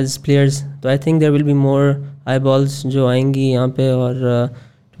خود ہی ایز پلیئرز, تو I think there will be more eyeballs جو آئیں گی یہاں پہ. اور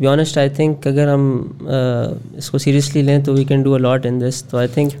to be honest I think اگر ہم اس کو سیریسلی لیں تو we can do a lot in this. تو I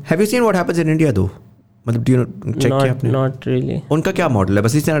think have you seen what happens in India though, مطلب ڈو یو چیک کیا آپ نے؟ Not really. ان کا کیا ماڈل ہے؟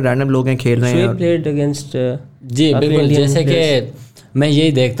 بس اس طرح رینڈم لوگ ہیں کھیل رہے ہیں, پلیڈ اگینسٹ. جی بالکل, جیسے کہ میں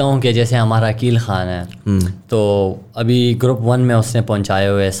یہی دیکھتا ہوں کہ جیسے ہمارا عقیل خان ہے, تو ابھی گروپ 1 میں اس نے پہنچائے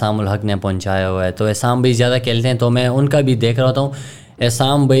ہوئے, اسام الحق نے پہنچایا ہوا ہے, تو اسام بھی زیادہ کھیلتے ہیں, تو میں ان کا بھی دیکھ رہا ہوتا ہوں.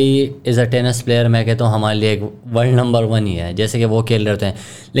 احسام بھائی از اے ٹینس پلیئر، میں کہتا ہوں ہمارے لیے ایک ورلڈ نمبر 1 ہی ہے، جیسے کہ وہ کھیل رہے ہوتے ہیں.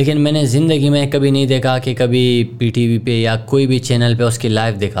 لیکن میں نے زندگی میں کبھی نہیں دیکھا کہ کبھی پی ٹی وی پہ یا کوئی بھی چینل پہ اس کی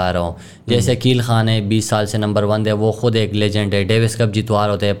لائیو دکھا رہا ہوں. جیسے عقیل خان ہے، 20 سال سے نمبر 1 ہے، وہ خود ایک لیجنڈ ہے، ڈیوس کپ جیتوار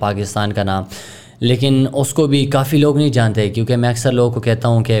ہوتے ہیں پاکستان کا نام. لیکن اس کو بھی کافی لوگ نہیں جانتے، کیونکہ میں اکثر لوگوں کو کہتا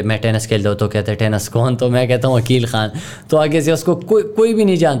ہوں کہ میں ٹینس کھیلتا ہوں تو کہتے ہیں ٹینس کون، تو میں کہتا ہوں عقیل خان، تو آگے سے اس کو کوئی بھی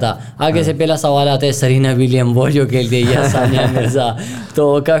نہیں جانتا. آگے سے پہلا سوال آتا ہے سرینا ولیم، وہ جو کھیلتی ہے، یا ثانیہ مرزا.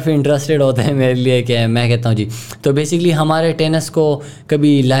 تو کافی انٹرسٹیڈ ہوتے ہیں میرے لیے کہ میں کہتا ہوں جی. تو بیسکلی ہمارے ٹینس کو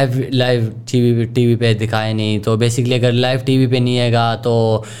کبھی لائیو ٹی وی پہ دکھائے نہیں. تو بیسکلی اگر لائیو ٹی وی پہ نہیں ہے گا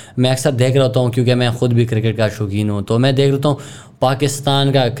تو میں اکثر دیکھ رہا ہوتا ہوں، کیونکہ میں خود بھی کرکٹ کا شوقین ہوں. تو میں دیکھ رہتا ہوں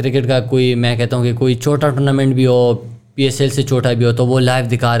پاکستان کا کرکٹ کا کوئی، میں کہتا ہوں کہ کوئی چھوٹا ٹورنامنٹ بھی ہو، پی ایس ایل سے چھوٹا بھی ہو، تو وہ لائیو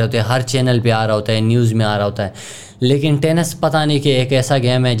دکھا رہے ہوتے ہیں، ہر چینل پہ آ رہا ہوتا ہے، نیوز میں آ رہا ہوتا ہے. لیکن ٹینس پتہ نہیں کہ ایک ایسا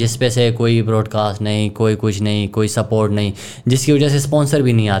گیم ہے جس پہ سے کوئی براڈ کاسٹ نہیں، کوئی کچھ نہیں، کوئی سپورٹ نہیں، جس کی وجہ سے اسپانسر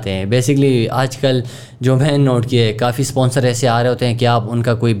بھی نہیں آتے ہیں. بیسکلی آج کل جو میں نے نوٹ کیا ہے، کافی اسپانسر ایسے آ رہے ہوتے ہیں کہ آپ ان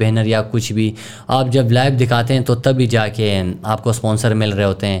کا کوئی بینر یا کچھ بھی آپ جب لائیو دکھاتے ہیں تو تبھی جا کے آپ کو اسپانسر مل رہے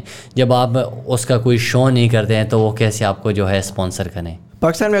ہوتے ہیں. جب آپ اس کا کوئی شو نہیں کرتے ہیں تو وہ کیسے آپ کو جو ہے اسپانسر کریں.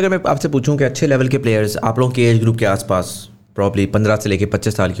 پاکستان میں اگر میں آپ سے پوچھوں کہ اچھے لیول کے پلیئرز آپ لوگوں کے ایج گروپ کے آس پاس پرابلی 15 سے لے کے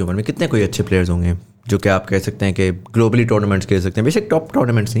 25 سال کی عمر میں کتنے کوئی اچھے پلیئرز ہوں گے جو کہ آپ کہہ سکتے ہیں کہ گلوبلی ٹورنامنٹس کھیل سکتے ہیں؟ بے شک ٹاپ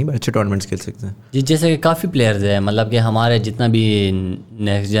ٹورنامنٹس نہیں، بٹ اچھے ٹورنامنٹس کھیل سکتے ہیں. جی جیسے کہ کافی پلیئرز ہیں، مطلب کہ ہمارے جتنا بھی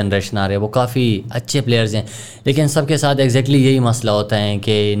نیکسٹ جنریشن آ رہے ہیں وہ کافی اچھے پلیئرز ہیں. لیکن سب کے ساتھ ایگزیکٹلی یہی مسئلہ ہوتا ہے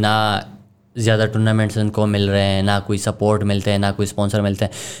کہ نہ زیادہ ٹورنامنٹس ان کو مل رہے ہیں، نہ کوئی سپورٹ ملتے ہیں، نہ کوئی اسپانسر ملتے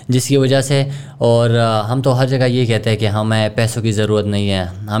ہیں، جس کی وجہ سے. اور ہم تو ہر جگہ یہ کہتے ہیں کہ ہمیں پیسوں کی ضرورت نہیں ہے.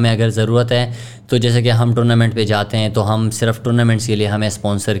 ہمیں اگر ضرورت ہے تو جیسے کہ ہم ٹورنامنٹ پہ جاتے ہیں تو ہم صرف ٹورنامنٹس کے لیے ہمیں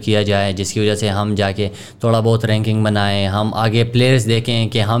اسپانسر کیا جائے، جس کی وجہ سے ہم جا کے تھوڑا بہت رینکنگ بنائیں، ہم آگے پلیئرز دیکھیں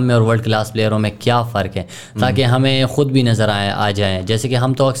کہ ہم میں اور ورلڈ کلاس پلیئروں میں کیا فرق ہے، تاکہ ہمیں خود بھی نظر آ جائیں. جیسے کہ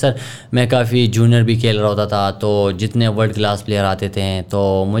ہم تو اکثر، میں کافی جونیئر بھی کھیل رہا ہوتا تھا، تو جتنے ورلڈ کلاس پلیئر آتے تھے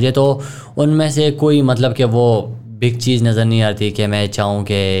تو مجھے تو ان میں سے کوئی مطلب کہ وہ بگ چیز نظر نہیں آتی کہ میں چاہوں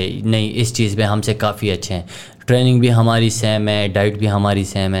کہ نہیں اس چیز پہ ہم سے کافی اچھے ہیں. ٹریننگ بھی ہماری سیم ہے، ڈائٹ بھی ہماری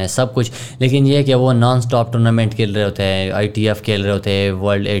سیم ہے، سب کچھ. لیکن یہ کہ وہ نان سٹاپ ٹورنامنٹ کھیل رہے ہوتے ہیں، آئی ٹی ایف کھیل رہے ہوتے ہیں،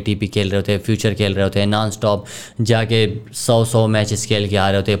 ورلڈ ATP کھیل رہے ہوتے ہیں، فیوچر کھیل رہے ہوتے ہیں، نان سٹاپ جا کے 100 میچز کھیل کے آ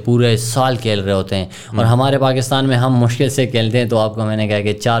رہے ہوتے ہیں، پورے سال کھیل رہے ہوتے ہیں. اور ہمارے پاکستان میں ہم مشکل سے کھیلتے ہیں. تو آپ کو میں نے کہا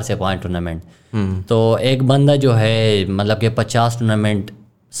کہ 4 سے 5 ٹورنامنٹ. تو ایک بندہ جو ہے مطلب کہ 50 ٹورنامنٹ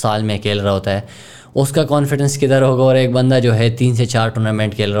سال میں کھیل رہا ہوتا ہے، اس کا کانفیڈنس کدھر ہوگا. اور ایک بندہ جو ہے 3 سے 4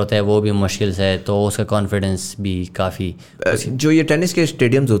 ٹورنامنٹ کھیل رہا ہوتا ہے، وہ بھی مشکل سے ہے، تو اس کا کانفیڈنس بھی کافی. جو یہ ٹینس کے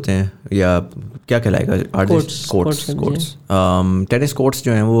اسٹیڈیمز ہوتے ہیں یا کیا کہلائے گا، کورٹس ٹینس کورٹس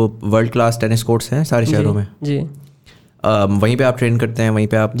جو ہیں وہ ورلڈ کلاس ٹینس کورٹس ہیں سارے شہروں میں. جی وہیں پہ آپ ٹرین کرتے ہیں، وہیں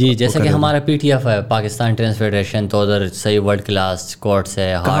پہ آپ. جی جیسے کہ ہمارا PTF ہے، پاکستان ٹینس فیڈریشن، تو ادھر صحیح ورلڈ کلاس کورٹس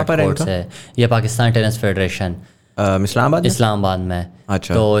ہے، ہارڈ کورٹس ہے. یہ پاکستان ٹینس فیڈریشن اسلام آباد میں.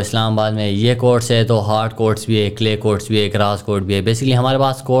 اچھا. تو اسلام آباد میں یہ کورٹس ہے، تو ہارڈ کورٹس بھی ہے، کلے کورٹس بھی ہے، گراس کورٹ بھی ہے. بیسکلی ہمارے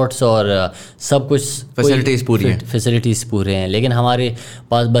پاس کورٹس اور سب کچھ فیسلٹیز پورے ہیں. لیکن ہمارے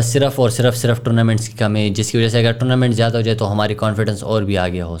پاس بس صرف ٹورنامنٹس کی کمی ہے، جس کی وجہ سے اگر ٹورنامنٹ زیادہ ہو جائے تو ہماری کانفیڈنس اور بھی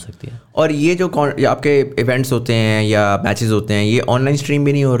آگے ہو سکتی ہے. اور یہ جو آپ کے ایونٹس ہوتے ہیں یا میچز ہوتے ہیں، یہ آن لائن اسٹریم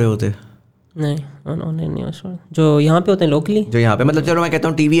بھی نہیں ہو رہے ہوتے؟ نہیں آن لائن نہیں، جو یہاں پہ ہوتے ہیں لوکلی. جو یہاں پہ مطلب چلو میں کہتا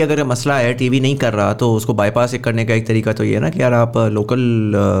ہوں ٹی وی اگر مسئلہ ہے، ٹی وی نہیں کر رہا تو اس کو بائی پاس کرنے کا ایک طریقہ تو یہ ہے نا کہ یار آپ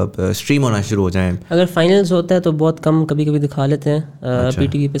لوکل اسٹریم ہونا شروع ہو جائیں. اگر فائنلز ہوتا ہے تو بہت کم کبھی دکھا لیتے ہیں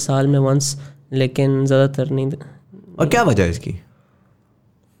PTV پہ سال میں ونس، لیکن زیادہ تر نہیں. اور کیا وجہ ہے اس کی؟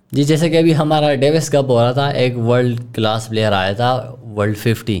 جی جیسے کہ ابھی ہمارا ڈیوس کپ ہو رہا تھا، ایک ورلڈ کلاس پلیئر آیا تھا ورلڈ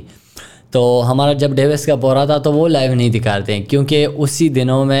 50، تو ہمارا جب ڈیوس کپ ہو رہا تھا تو وہ لائیو نہیں دکھاتے ہیں، کیونکہ اسی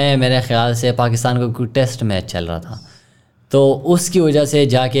دنوں میں میرے خیال سے پاکستان کا کوئی ٹیسٹ میچ چل رہا تھا. تو اس کی وجہ سے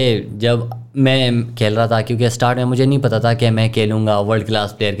جا کے جب میں کھیل رہا تھا، کیونکہ اسٹارٹ میں مجھے نہیں پتا تھا کہ میں کھیلوں گا ورلڈ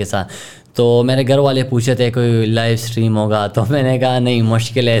کلاس پلیئر کے ساتھ، تو میرے گھر والے پوچھے تھے کوئی لائیو اسٹریم ہوگا، تو میں نے کہا نہیں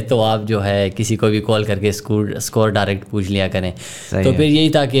مشکل ہے، تو آپ جو ہے کسی کو بھی کال کر کے اسکور ڈائریکٹ پوچھ لیا کریں. تو پھر یہی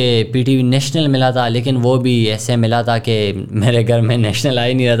تھا کہ PTV نیشنل ملا تھا، لیکن وہ بھی ایسے ملا تھا کہ میرے گھر میں نیشنل آ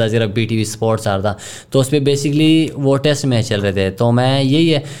ہی نہیں رہا تھا، صرف PTV اسپورٹس آ رہا تھا. تو اس پہ بیسکلی وہ ٹیسٹ میچ چل رہے تھے. تو میں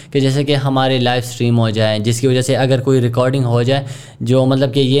یہی ہے کہ جیسے کہ ہمارے لائیو اسٹریم ہو جائیں، جس کی وجہ سے اگر کوئی ریکارڈنگ ہو جائے، جو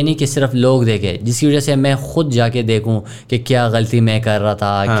مطلب کہ یہ نہیں کہ صرف لوگ دیکھیں، جس کی وجہ سے میں خود جا کے دیکھوں کہ کیا غلطی میں کر رہا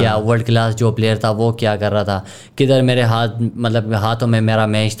تھا، کیا ورلڈ کلاس جو پلیئر تھا وہ کیا کر رہا تھا، کدھر میرے مطلب ہاتھوں میں میرا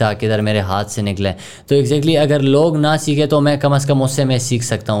میچ تھا، کدھر میرے ہاتھ سے نکلے. تو ایگزیکٹلی اگر لوگ نہ سیکھے تو میں کم از کم اس سے میں سیکھ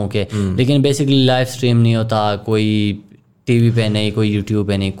سکتا ہوں کہ. لیکن بیسکلی لائیو اسٹریم نہیں ہوتا، کوئی ٹی وی پہ نہیں، کوئی یوٹیوب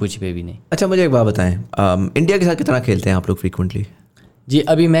پہ نہیں، کچھ پہ بھی نہیں. اچھا مجھے ایک بات بتائیں، انڈیا کے ساتھ کتنا کھیلتے ہیں آپ لوگ فریکوینٹلی؟ جی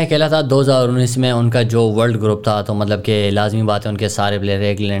ابھی میں کہلا تھا 2019 میں ان کا جو ورلڈ گروپ تھا تو مطلب کہ لازمی بات ہے ان کے سارے پلیئر،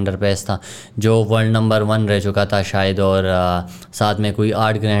 ایک لینڈر پیس تھا جو ورلڈ نمبر 1 رہ چکا تھا شاید، اور ساتھ میں کوئی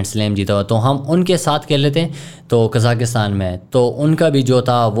 8 گرینڈ سلیم جیتا ہوا، تو ہم ان کے ساتھ کھیل لیتے تو قزاقستان میں، تو ان کا بھی جو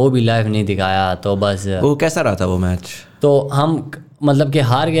تھا وہ بھی لائیو نہیں دکھایا، تو بس وہ کیسا رہا تھا وہ میچ؟ تو ہم مطلب کہ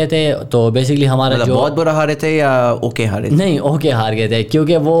ہار گئے تھے، تو بیسکلی ہمارا جو بہت برا ہارے تھے یا اوکے ہارے تھے؟ نہیں اوکے ہار گئے تھے،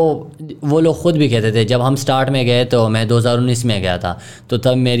 کیونکہ وہ لوگ خود بھی کہتے تھے جب ہم سٹارٹ میں گئے تو میں 2019 میں گیا تھا، تو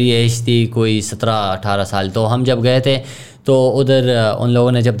تب میری ایج تھی کوئی 17-18 سال، تو ہم جب گئے تھے تو ادھر ان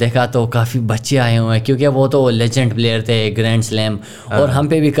لوگوں نے جب دیکھا تو کافی بچے آئے ہوئے ہیں، کیونکہ وہ تو لیجنڈ پلیئر تھے، گرینڈ سلیم، اور ہم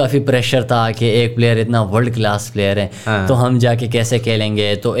پہ بھی کافی پریشر تھا کہ ایک پلیئر اتنا ورلڈ کلاس پلیئر ہے تو ہم جا کے کیسے کھیلیں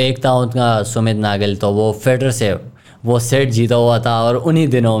گے. تو ایک تھا ان کا سمت ناگل، تو وہ فیڈر سے وہ سیٹ جیتا ہوا تھا، اور انہی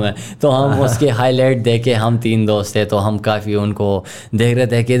دنوں میں تو ہم اس کے ہائی لائٹ دیکھ کے، ہم 3 دوست تھے تو ہم کافی ان کو دیکھ رہے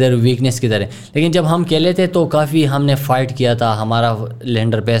تھے کہ ادھر ویکنیس کدھر ہے. لیکن جب ہم کھیلے تھے تو کافی ہم نے فائٹ کیا تھا، ہمارا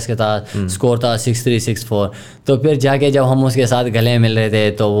لینڈر پیس کا تھا، اسکور تھا 6-3 6-4. تو پھر جا کے جب ہم اس کے ساتھ گلے مل رہے تھے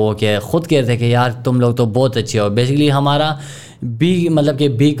تو وہ کہ خود کہہ رہے تھے کہ یار تم لوگ تو بہت اچھے ہو. بیسکلی ہمارا مطلب کہ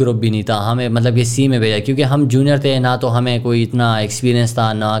بی گروپ بھی نہیں تھا، ہمیں مطلب کہ سی میں بھیجا، کیونکہ ہم جونیئر تھے، نہ تو ہمیں کوئی اتنا ایکسپیرینس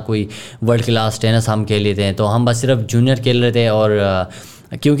تھا، نہ کوئی ورلڈ کلاس ٹینس ہم کھیل لیتے ہیں، تو ہم بس صرف جونیئر کھیل رہے تھے. اور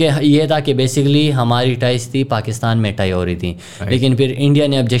کیونکہ یہ تھا کہ بیسکلی ہماری ٹائز تھی پاکستان میں ٹائی ہو رہی تھی، لیکن پھر انڈیا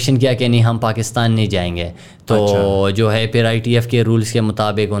نے آبجیکشن کیا کہ نہیں ہم پاکستان نہیں جائیں گے. تو جو ہے پھر ITF کے رولز کے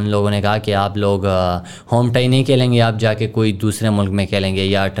مطابق ان لوگوں نے کہا کہ آپ لوگ ہوم ٹائی نہیں کھیلیں گے، آپ جا کے کوئی دوسرے ملک میں کھیلیں گے،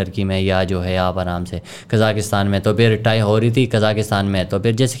 یا ٹرکی میں، یا جو ہے آپ آرام سے قزاقستان میں. تو پھر ٹائی ہو رہی تھی قزاقستان میں. تو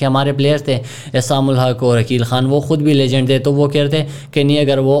پھر جیسے کہ ہمارے پلیئر تھے احسام الحق اور عقیل خان، وہ خود بھی لیجنڈ تھے، تو وہ کہہ رہے تھے کہ نہیں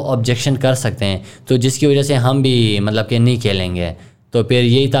اگر وہ آبجیکشن کر سکتے ہیں تو جس کی وجہ سے ہم بھی مطلب کہ نہیں کھیلیں گے. تو پھر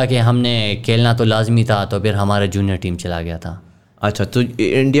یہی تھا کہ ہم نے کھیلنا تو لازمی تھا، تو پھر ہمارا جونیئر ٹیم چلا گیا تھا. اچھا، تو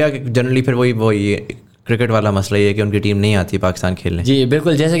انڈیا جنرلی پھر وہی کرکٹ والا مسئلہ یہ ہے کہ ان کی ٹیم نہیں آتی پاکستان کھیلنے. جی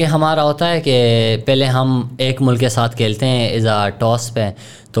بالکل، جیسے کہ ہمارا ہوتا ہے کہ پہلے ہم ایک ملک کے ساتھ کھیلتے ہیں ایز اے ٹاس پہ،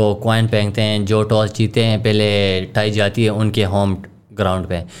 تو کوائن پھینکتے ہیں، جو ٹاس جیتے ہیں پہلے ٹائی جاتی ہے ان کے ہوم گراؤنڈ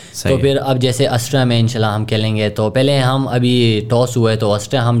پہ. تو پھر اب جیسے آسٹریلیا میں انشاءاللہ ہم کھیلیں گے، تو پہلے ہم ابھی ٹاس ہوئے تو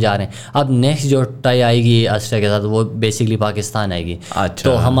آسٹریلیا ہم جا رہے ہیں، اب نیکسٹ جو ٹائی آئے گی آسٹریلیا کے ساتھ وہ بیسکلی پاکستان آئے گی.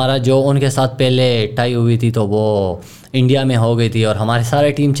 تو ہمارا جو ان کے ساتھ پہلے ٹائی ہوئی تھی تو وہ انڈیا میں ہو گئی تھی، اور ہمارے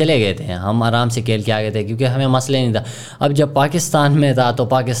سارے ٹیم چلے گئے تھے، ہم آرام سے کھیل کے آ گئے تھے کیونکہ ہمیں مسئلہ نہیں تھا. اب جب پاکستان میں تھا تو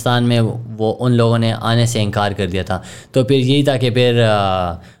پاکستان میں وہ ان لوگوں نے آنے سے انکار کر دیا تھا، تو پھر یہی تھا کہ پھر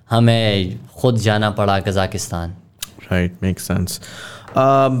ہمیں خود جانا پڑا قزاقستان. Right, make sense.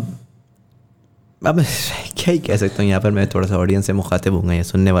 اب کیا ہی کہہ سکتا ہوں یہاں پر، میں تھوڑا سا آڈینس سے مخاطب ہوں گا یا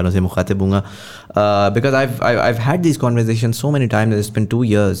سننے والوں سے مخاطب ہوں گا، because I've had these conversations so many times. It's been 2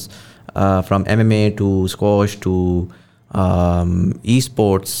 years from MMA to squash to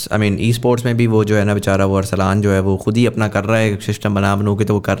e-sports. I mean e-sports میں بھی وہ جو ہے نا بیچارہ وہ ارسلان جو ہے وہ خود ہی اپنا کر رہا ہے، سسٹم بنو کے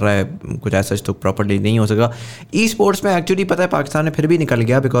تو وہ کر رہا ہے، کچھ ایسا تو پراپرلی نہیں ہو سکا. e-sports میں ایکچولی پتہ ہے پاکستان میں پھر بھی نکل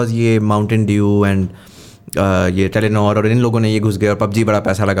گیا، بیکاز یہ ماؤنٹین ڈیو اینڈ یہ ٹیلینور اور ان لوگوں نے یہ گھس گئے، اور PUBG بڑا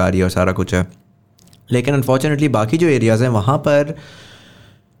پیسہ لگا رہی ہے اور سارا کچھ ہے. لیکن انفارچونیٹلی باقی جو ایریاز ہیں وہاں پر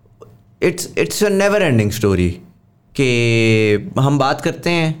it's a never ending story, کہ ہم بات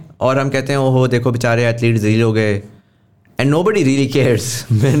کرتے ہیں اور ہم کہتے ہیں اوہو دیکھو بیچارے ایتھلیٹ ذلیل ہو گئے، and nobody really cares,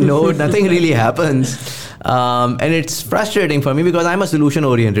 nothing really happens. And it's frustrating for me because I'm a solution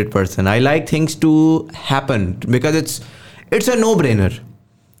oriented person. I like things to happen because it's a no-brainer.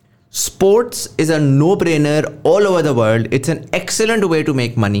 Sports is a no-brainer all over the world. It's an excellent way to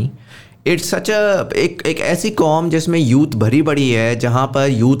make money. It's such ایک ایسی قوم جس میں youth بھری بڑی ہے، جہاں پر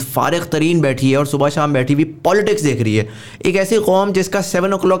youth فارغ ترین بیٹھی ہے اور صبح شام بیٹھی ہوئی پالیٹکس دیکھ رہی ہے. ایک ایسی قوم جس کا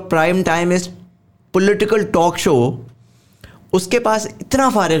 7 o'clock prime time is political talk show, اس کے پاس اتنا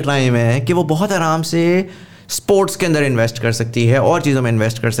فارغ ٹائم ہے کہ وہ بہت آرام سے اسپورٹس کے اندر انویسٹ کر سکتی ہے، اور چیزوں میں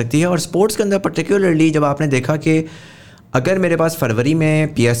انویسٹ کر سکتی ہے. اور اسپورٹس کے اندر پرٹیکولرلی جب آپ نے دیکھا کہ اگر میرے پاس فروری میں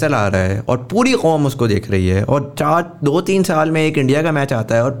PSL آ رہا ہے اور پوری قوم اس کو دیکھ رہی ہے، اور 2-3 سال میں ایک انڈیا کا میچ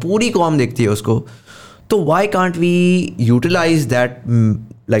آتا ہے اور پوری قوم دیکھتی ہے اس کو، تو why can't we utilize that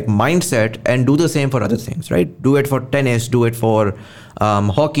like mindset and do the same for other things, right? Do it for tennis, do it for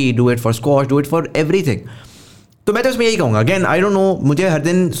hockey, do it for squash, do it for everything. تو میں تو اس میں یہی کہوں گا، again I don't know, مجھے ہر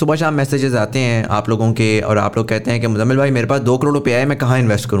دن صبح شام میسیجز آتے ہیں آپ لوگوں کے، اور آپ لوگ کہتے ہیں کہ مزمل بھائی میرے پاس 2 کروڑ روپے آئے، میں کہاں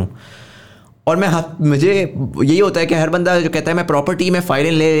انویسٹ کروں؟ اور مجھے یہی ہوتا ہے کہ ہر بندہ جو کہتا ہے میں پراپرٹی میں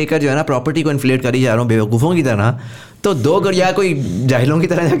فائلیں لے کر جو ہے نا پراپرٹی کو انفلیٹ کر ہی جا رہا ہوں بیوقوفوں کی طرح، تو 2 کروڑ یا کوئی جاہلوں کی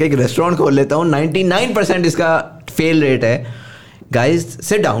طرح جا کے ایک ریسٹورینٹ کھول لیتا ہوں. 99% اس کا فیل ریٹ ہے. گائز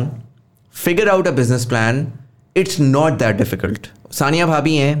سٹ down, figure out a business plan, it's not that difficult. ثانیہ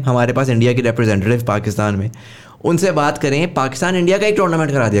بھابھی ہیں ہمارے پاس انڈیا کی ریپرزینٹیو پاکستان میں، ان سے بات کریں، پاکستان انڈیا کا ایک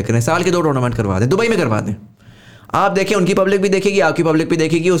ٹورنامنٹ کرا دیا کریں، سال کے 2 ٹورنامنٹ کروا دیں، دبئی میں کروا دیں. آپ دیکھیں ان کی پبلک بھی دیکھے گی, آپ کی پبلک بھی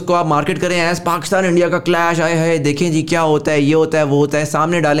دیکھے گی, اس کو آپ مارکیٹ کریں ایز پاکستان انڈیا کا کلیش, آئے ہے دیکھیں جی کیا ہوتا ہے, یہ ہوتا ہے وہ ہوتا ہے,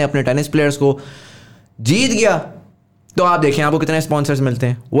 سامنے ڈالیں اپنے ٹینس پلیئرس کو. جیت گیا تو آپ دیکھیں آپ کو کتنے اسپانسرز ملتے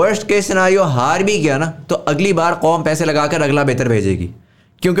ہیں. ورسٹ کیس سیناریو ہار بھی گیا نا تو اگلی بار قوم پیسے لگا کر اگلا بہتر بھیجے گی,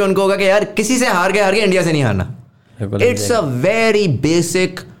 کیونکہ ان کو ہوگا کہ یار کسی سے ہار گیا انڈیا سے نہیں ہارنا. It's a very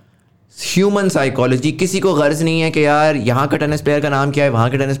basic human psychology. کسی کو غرض نہیں ہے کہ یار یہاں کا ٹینس پلیئر کا نام کیا ہے, وہاں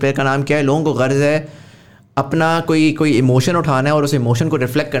کے ٹینس پلیئر کا نام کیا ہے. لوگوں کو غرض ہے اپنا کوئی ایموشن اٹھانا ہے اور اس ایموشن کو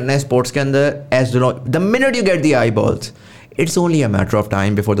ریفلیکٹ کرنا ہے اسپورٹس کے اندر. As the minute you get the eye balls, it's only a matter of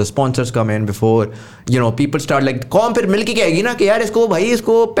time before the sponsors come in, before people start like قوم پھر مل کے کہے گی نا کہ یار اس کو بھائی اس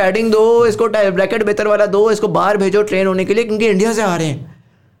کو پیڈنگ دو, اس کو بریکٹ بہتر والا دو, اس کو باہر بھیجو ٹرین ہونے کے لیے, کیونکہ انڈیا سے آ رہے ہیں.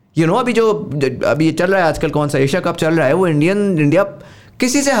 ابھی چل رہا ہے آج کل کون سا ایشیا کپ چل رہا ہے, وہ انڈیا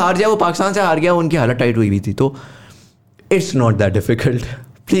کسی سے ہار جائے, وہ پاکستان سے ہار گیا, ان کی حالت ٹائٹ ہوئی تھی. تو it's not that difficult.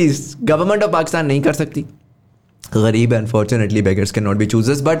 Please government of Pakistan نہیں کر سکتی, غریب unfortunately beggars can not be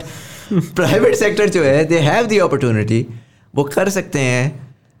choosers, but private sector جو ہے دے ہیو دی اپرچونیٹی, وہ کر سکتے ہیں.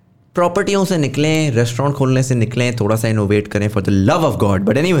 پراپرٹیوں سے نکلیں, ریسٹورینٹ کھولنے سے نکلیں, تھوڑا سا انوویٹ کریں for the love of God.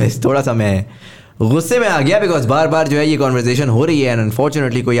 But anyways تھوڑا سا میں غصے میں آ گیا بیکاز بار بار جو ہے یہ کانورزیشن ہو رہی ہے اینڈ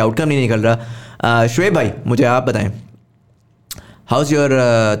انفارچونیٹلی کوئی آؤٹ کم نہیں نکل رہا. شعیب بھائی مجھے آپ بتائیں ہاؤز یور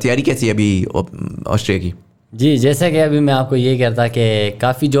تیاری کیسی ہے ابھی آسٹریلیا کی؟ جی جیسا کہ ابھی میں آپ کو یہ کہتا کہ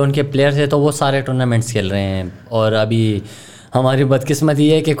کافی جو ان کے پلیئرس ہیں تو وہ سارے ٹورنامنٹس کھیل رہے ہیں, اور ابھی ہماری بدقسمتی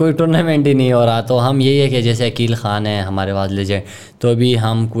یہ ہے کہ کوئی ٹورنامنٹ ہی نہیں ہو رہا. تو ہم یہی ہے کہ جیسے عقیل خان ہے ہمارے پاس لیجنڈ, تو ابھی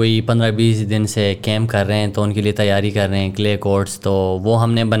ہم کوئی 15-20 دن سے کیمپ کر رہے ہیں, تو ان کے لیے تیاری کر رہے ہیں. کلے کورٹس تو وہ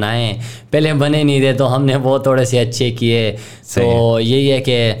ہم نے بنائے ہیں, پہلے بنے نہیں تھے تو ہم نے وہ تھوڑے سے اچھے کیے. تو یہی ہے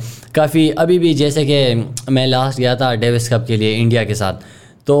کہ کافی ابھی بھی جیسے کہ میں لاسٹ گیا تھا ڈیوس کپ کے لیے انڈیا کے ساتھ,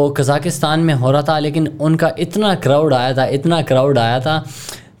 تو قزاقستان میں ہو رہا تھا, لیکن ان کا اتنا کراؤڈ آیا تھا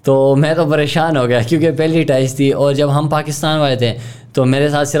تو میں تو پریشان ہو گیا, کیونکہ پہلی ٹائس تھی. اور جب ہم پاکستان والے تھے تو میرے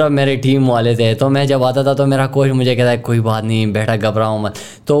ساتھ صرف میرے ٹیم والے تھے, تو میں جب آتا تھا تو میرا کوچ مجھے کہتا ہے کوئی بات نہیں بیٹا گھبراؤ مت.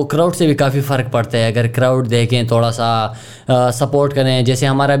 تو کراؤڈ سے بھی کافی فرق پڑتا ہے, اگر کراؤڈ دیکھیں تھوڑا سا سپورٹ کریں. جیسے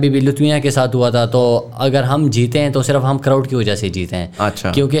ہمارا بھی لتھوانیا کے ساتھ ہوا تھا, تو اگر ہم جیتے ہیں تو صرف ہم کراؤڈ کی وجہ سے جیتے ہیں.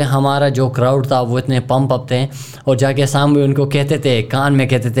 اچھا. کیونکہ ہمارا جو کراؤڈ تھا وہ اتنے پمپ اپ تھے, اور جا کے سام بھی ان کو کہتے تھے, کان میں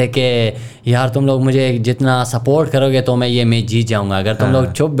کہتے تھے کہ یار تم لوگ مجھے جتنا سپورٹ کرو گے تو میں یہ میچ جیت جاؤں گا, اگر تم لوگ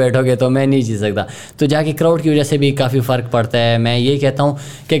چپ بیٹھو گے تو میں نہیں جیت سکتا. تو جا کے کراؤڈ کی وجہ سے بھی کافی فرق پڑتا ہے. میں یہ کہتا ہوں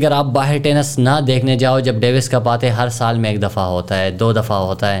کہ اگر آپ باہر ٹینس نہ دیکھنے جاؤ, جب ڈیوس کپ آتے ہر سال میں 1 دفعہ ہوتا ہے, 2 دفعہ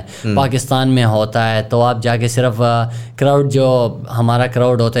ہوتا ہے, پاکستان میں ہوتا ہے, تو آپ جا کے صرف کراؤڈ جو ہمارا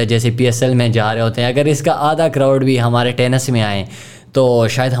کراؤڈ ہوتا ہے جیسے PSL میں جا رہے ہوتے ہیں, اگر اس کا آدھا کراؤڈ بھی ہمارے ٹینس میں آئے تو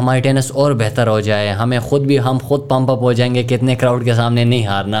شاید ہماری ٹینس اور بہتر ہو جائے. ہم خود پمپ اپ ہو جائیں گے کہ اتنے کراؤڈ کے سامنے نہیں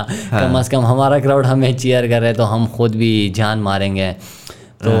ہارنا, کم از کم ہمارا کراؤڈ ہمیں چیئر کر رہے تو ہم خود بھی جان ماریں گے.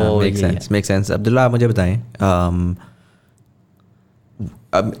 تو میک سینس. عبداللہ آپ مجھے بتائیں,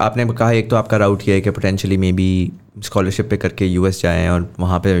 اب آپ نے کہا ایک تو آپ کا راؤٹ یہ ہے کہ پوٹینشلی مے بی اسکالرشپ پہ کر کے US جائیں اور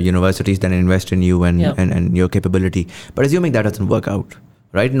وہاں پہ universities then invest in you and your capability, but assuming that doesn't work out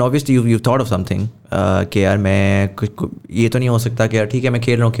right, and obviously you've thought of something کہ یار میں یہ تو نہیں ہو سکتا کہ یار ٹھیک ہے میں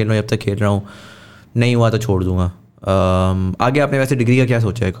کھیل رہا ہوں جب تک کھیل رہا ہوں, نہیں ہوا تو چھوڑ دوں گا. آگے آپ نے ویسے ڈگری کا کیا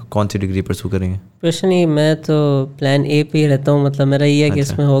سوچا ہے, کون سی ڈگری پرسو کریں گے؟ پرسنلی میں تو پلان A پہ ہی رہتا ہوں, مطلب میرا یہ ہے کہ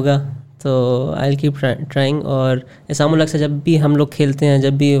اس میں ہوگا تو آئی کیپ ٹرائنگ. اور اسام الگ سے جب بھی ہم لوگ کھیلتے ہیں,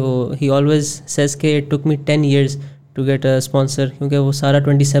 جب بھی وہ ہی آلویز سیز کہ it took me 10 years to get a sponsor, کیونکہ وہ سارا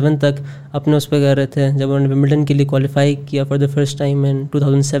 27 تک اپنے اس پہ کر رہے تھے. جب انہوں نے ومبلڈن کے لیے کوالیفائی کیا for the first time in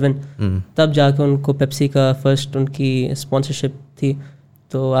 2007, تب جا کے ان کو پیپسی کا فرسٹ ان کی اسپانسرشپ تھی.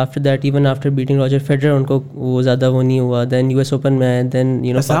 تو after that even after beating Roger Federer ان کو وہ زیادہ وہ نہیں ہوا. دین US Open میں دین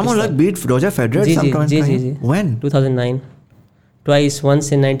بیٹ راجر فیڈرر. جی 2009 twice,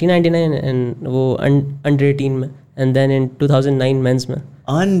 once in 1999 and وہ under 18 میں, and then in 2009 men's میں.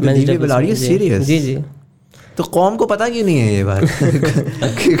 Unbelievable. Are you serious? جی تو قوم کو پتہ کیوں نہیں ہے یہ بات؟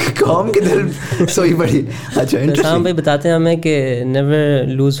 قوم کدھر سوئی پڑی. اچھا انٹرسٹنگ بھائی بتاتے ہیں ہمیں کہ never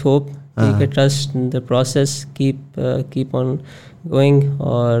lose hope, trust the process, keep on going,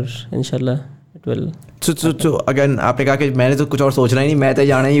 اور انشاءاللہ اٹ ول. تو اگر آپ نے کہا کہ میں نے تو کچھ اور سوچنا ہی نہیں, میں تو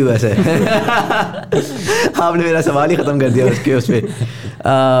جانا ہی ہوا ایسے, آپ نے میرا سوال ہی ختم کر دیا اس پہ.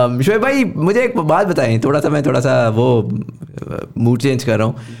 شعیب بھائی مجھے ایک بات بتائیں, تھوڑا سا وہ موڈ چینج کر رہا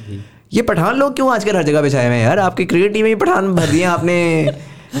ہوں. یہ پٹھان لوگ کیوں آج کل ہر جگہ پہ چھائے ہوئے ہیں یار؟ آپ کی کرکٹ ٹیم میں بھی پٹھان بھر دیے آپ نے,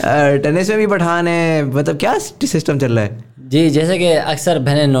 ٹینس میں بھی پٹھان ہے, مطلب کیا سسٹم چل رہا ہے؟ جی جیسے کہ اکثر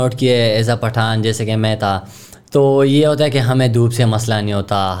میں نے نوٹ کیے ایز اے پٹھان, جیسے کہ میں تھا تو یہ ہوتا ہے کہ ہمیں دھوپ سے مسئلہ نہیں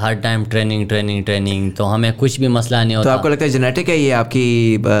ہوتا, ہر ٹائم ٹریننگ, تو ہمیں کچھ بھی مسئلہ نہیں ہوتا. تو آپ کو لگتا ہے جینیٹک ہے, یہ آپ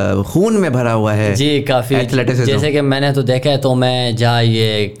کی خون میں بھرا ہوا ہے؟ جی کافی, جیسے کہ میں نے تو دیکھا ہے, تو میں جہاں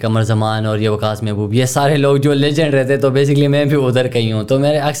یہ قمر زمان اور یہ وقاص محبوب, یہ سارے لوگ جو لیجنڈ رہتے, تو بیسکلی میں بھی ادھر کہیں ہوں. تو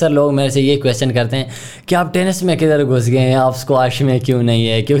میرے اکثر لوگ میرے سے یہ کویشچن کرتے ہیں کہ آپ ٹینس میں کدھر گھس گئے ہیں, آپ اسکواش میں کیوں نہیں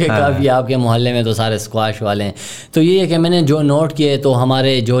ہے, کیونکہ کافی آپ کے محلے میں تو سارے اسکواش والے ہیں. تو یہ ہے کہ میں نے جو نوٹ کیے, تو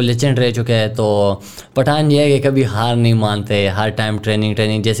ہمارے جو لیجنڈ رہ چکے ہیں, تو پٹھان یہ ہے کہ کبھی ہار نہیں مانتے, ہر ٹائم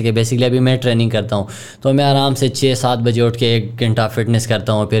ٹریننگ. جیسے کہ بیسکلی ابھی میں ٹریننگ کرتا ہوں, تو میں آرام سے 6-7 بجے اٹھ کے 1 گھنٹہ فٹنس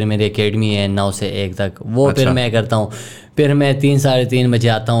کرتا ہوں. پھر میری اکیڈمی ہے 9 سے 1 تک, وہ پھر میں کرتا ہوں. پھر میں 3-3:30 بجے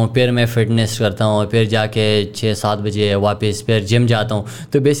آتا ہوں, پھر میں فٹنس کرتا ہوں, پھر جا کے 6-7 بجے واپس پھر جم جاتا ہوں.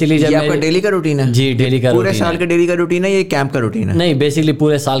 تو بیسکلی جب آپ کا ڈیلی کا روٹین ہے؟ جی ڈیلی کا, پورے سال کا ڈیلی کا روٹین ہے, یہ کیمپ کا روٹین ہے؟ نہیں, بیسکلی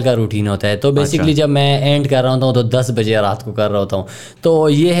پورے سال کا روٹین ہوتا ہے. تو بیسکلی جب میں اینڈ کر رہا ہوتا ہوں, تو 10 بجے رات کو کر رہا ہوتا ہوں. تو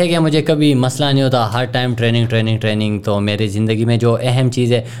یہ ہے کہ مجھے کبھی مسئلہ نہیں ہوتا, ہر ٹائم ٹریننگ. تو میری زندگی میں جو اہم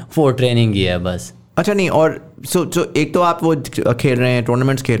چیز ہے وہ ٹریننگ ہی ہے بس. اچھا نہیں, اور سو ایک تو آپ وہ کھیل رہے ہیں,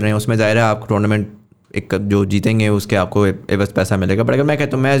 ٹورنامنٹس کھیل رہے ہیں, اس میں ظاہر ہے آپ کو ٹورنامنٹ ایک جو جیتیں گے اس کے آپ کو عوض پیسہ ملے گا. بٹ اگر میں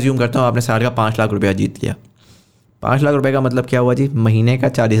کہتا ہوں, میں ایزیوم کرتا ہوں آپ نے سال کا 5 لاکھ روپیہ جیت لیا. 5 لاکھ روپے کا مطلب کیا ہوا جی؟ مہینے کا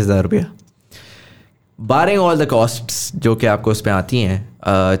 40,000 روپیہ, بارنگ آل دا کاسٹس جو کہ آپ کو اس پہ آتی ہیں.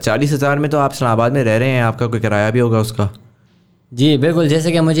 40,000 میں تو آپ اسلام آباد میں رہ رہے ہیں, آپ کا کوئی کرایہ بھی ہوگا اس کا؟ جی بالکل,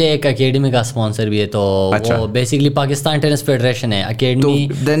 جیسے کہ مجھے ایک اکیڈمی کا اسپانسر بھی ہے, تو وہ بیسکلی پاکستان ٹینس فیڈریشن ہے academy.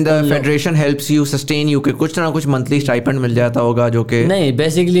 Then the federation helps you sustain you, کہ کچھ نہ کچھ منتھلی اسٹائپنڈ مل جاتا ہوگا جو کہ نہیں,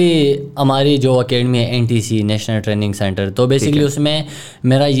 بیسکلی ہماری جو اکیڈمی ہے NTC نیشنل ٹریننگ سینٹر, تو بیسکلی اس میں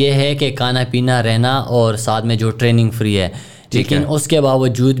میرا یہ ہے کہ کھانا پینا رہنا اور ساتھ میں جو ٹریننگ فری ہے. لیکن اس کے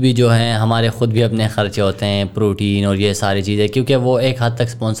باوجود بھی جو ہیں ہمارے خود بھی اپنے خرچے ہوتے ہیں, پروٹین اور یہ ساری چیزیں, کیونکہ وہ ایک حد تک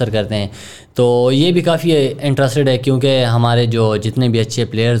اسپانسر کرتے ہیں. تو یہ بھی کافی انٹرسٹڈ ہے, کیونکہ ہمارے جو جتنے بھی اچھے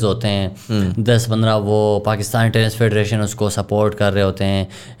پلیئرز ہوتے ہیں 10-15, وہ پاکستان ٹینس فیڈریشن اس کو سپورٹ کر رہے ہوتے ہیں,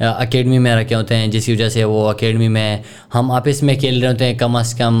 اکیڈمی میں رکھے ہوتے ہیں, جس کی وجہ سے وہ اکیڈمی میں ہم آپس میں کھیل رہے ہوتے ہیں. کم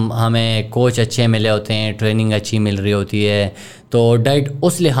از کم ہمیں کوچ اچھے ملے ہوتے ہیں, ٹریننگ اچھی مل رہی ہوتی ہے. تو ڈائٹ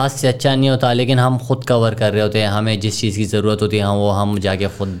اس لحاظ سے اچھا نہیں ہوتا, لیکن ہم خود کور کر رہے ہوتے ہیں. ہمیں جس چیز کی ضرورت ہوتی ہے ہم جا کے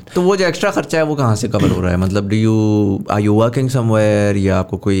خود. تو وہ جو ایکسٹرا خرچہ ہے وہ کہاں سے کور ہو رہا ہے؟ مطلب are you working somewhere, یا آپ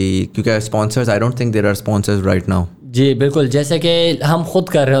کو کوئی, کیونکہ sponsors I don't think there are sponsors right now. جی بالکل, جیسے کہ ہم خود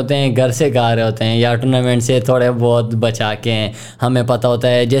کر رہے ہوتے ہیں, گھر سے گا رہے ہوتے ہیں, یا ٹورنامنٹ سے تھوڑے بہت بچا کے ہمیں پتہ ہوتا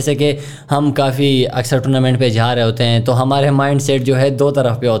ہے. جیسے کہ ہم کافی اکثر ٹورنامنٹ پہ جا رہے ہوتے ہیں, تو ہمارے مائنڈ سیٹ جو ہے 2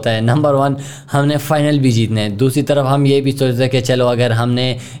 طرف پہ ہوتا ہے. نمبر 1, ہم نے فائنل بھی جیتنا ہے. دوسری طرف ہم یہ بھی سوچتے ہیں کہ چلو اگر ہم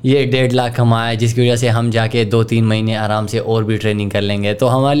نے یہ 1.5 لاکھ کمایا, جس کی وجہ سے ہم جا کے 2-3 مہینے آرام سے اور بھی ٹریننگ کر لیں گے,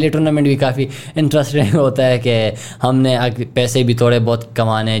 تو ہمارے لیے ٹورنامنٹ بھی کافی انٹرسٹنگ ہوتا ہے کہ ہم نے پیسے بھی تھوڑے بہت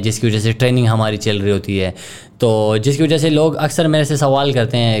کمانے ہیں, جس کی وجہ سے ٹریننگ ہماری چل رہی ہوتی ہے. تو جس کی وجہ سے لوگ اکثر میرے سے سوال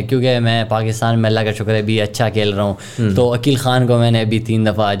کرتے ہیں, کیونکہ میں پاکستان میں اللہ کا شکر ہے بھی اچھا کھیل رہا ہوں. تو عقیل خان کو میں نے ابھی 3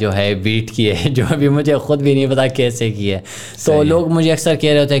 دفعہ جو ہے بیٹ کی ہے, جو ابھی مجھے خود بھی نہیں پتا کیسے کی ہے. تو لوگ مجھے اکثر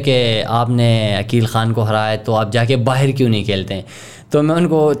کہہ رہے ہوتے ہیں کہ آپ نے عقیل خان کو ہرایا, تو آپ جا کے باہر کیوں نہیں کھیلتے ہیں. تو میں ان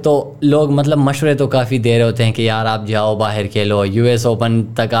کو, تو لوگ مطلب مشورے تو کافی دے رہے ہوتے ہیں کہ یار آپ جاؤ باہر کھیلو, US اوپن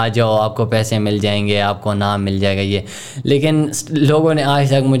تک آ جاؤ, آپ کو پیسے مل جائیں گے, آپ کو نام مل جائے گا یہ. لیکن لوگوں نے آج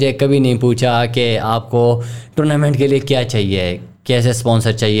تک مجھے کبھی نہیں پوچھا کہ آپ کو ٹورنامنٹ کے لیے کیا چاہیے, کیسے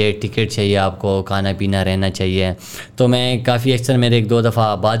اسپانسر چاہیے, ٹکٹ چاہیے آپ کو, کھانا پینا رہنا چاہیے. تو میں کافی اکثر میرے 1-2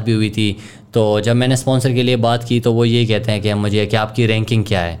 دفعہ بات بھی ہوئی تھی. تو جب میں نے اسپانسر کے لیے بات کی, تو وہ یہ کہتے ہیں کہ مجھے کہ آپ کی رینکنگ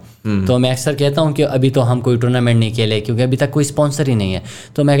کیا ہے. تو میں اکثر کہتا ہوں کہ ابھی تو ہم کوئی ٹورنامنٹ نہیں کھیلے, کیونکہ ابھی تک کوئی اسپانسر ہی نہیں ہے.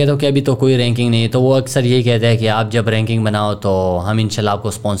 تو میں کہتا ہوں کہ ابھی تو کوئی رینکنگ نہیں ہے. تو وہ اکثر یہی کہتے ہیں کہ آپ جب رینکنگ بناؤ تو ہم انشاءاللہ آپ کو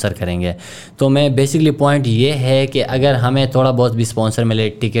اسپانسر کریں گے. تو میں بیسکلی پوائنٹ یہ ہے کہ اگر ہمیں تھوڑا بہت بھی اسپانسر ملے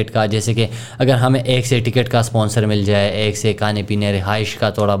ٹکٹ کا, جیسے کہ اگر ہمیں 1 سے ٹکٹ کا اسپانسر مل جائے, 1 سے کھانے پینے رہائش کا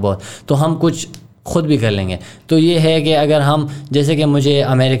تھوڑا بہت, تو ہم کچھ خود بھی کر لیں گے. تو یہ ہے کہ اگر ہم, جیسے کہ مجھے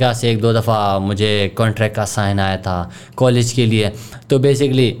امریکہ سے 1-2 دفعہ مجھے کانٹریکٹ کا سائن آیا تھا کالج کے لیے. تو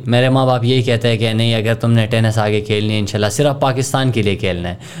بیسکلی میرے ماں باپ یہی کہتے ہیں کہ نہیں, اگر تم نے ٹینس آگے کھیلنی ہے انشاءاللہ صرف پاکستان کے لیے کھیلنا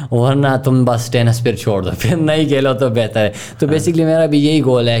ہے, ورنہ تم بس ٹینس پھر چھوڑ دو, پھر نہیں کھیلو تو بہتر ہے. تو بیسکلی میرا بھی یہی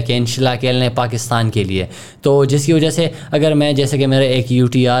گول ہے کہ انشاءاللہ کھیلنا ہے پاکستان کے لیے. تو جس کی وجہ سے اگر میں, جیسے کہ میرا ایک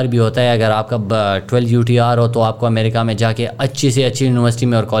UTR بھی ہوتا ہے, اگر آپ کا 12 UTR ہو تو آپ کو امریکہ میں جا کے اچھی سے اچھی یونیورسٹی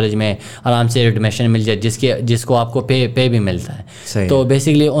میں اور کالج میں آرام سے ایڈمیشن مل جائے, جس کو آپ کو پے بھی ملتا ہے. تو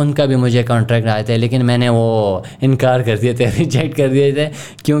بیسکلی ان کا بھی مجھے کانٹریکٹ آئے تھے, لیکن میں نے وہ انکار کر دیے تھے, ریجیکٹ کر دیے تھے,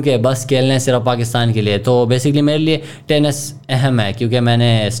 کیونکہ بس کھیلنے صرف پاکستان کے لیے. تو بیسکلی میرے لیے ٹینس اہم ہے, کیونکہ میں نے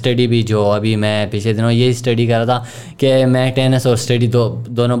اسٹڈی بھی, جو ابھی میں پچھلے دنوں یہی اسٹڈی کر رہا تھا کہ میں ٹینس اور اسٹڈی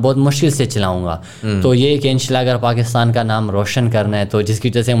دونوں بہت مشکل سے چلاؤں گا. تو یہ کہ انشاءاللہ اگر پاکستان کا نام روشن کرنا ہے, تو جس کی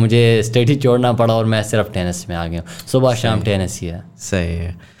وجہ سے مجھے اسٹڈی چھوڑنا پڑا اور میں صرف ٹینس میں آ گیا ہوں, صبح شام ٹینس ہی ہے. صحیح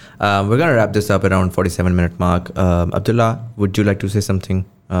ہے. We're going to wrap this up around 47-minute mark. Abdullah, would you like to say something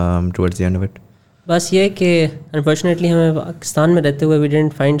towards the end of it? بس یہ کہ انفارچونیٹلی ہمیں پاکستان میں رہتے ہوئے وی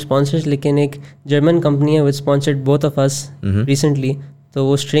ڈنٹ فائنڈ اسپانسرز, لیکن ایک جرمن کمپنی ہے which sponsored both of us recently. تو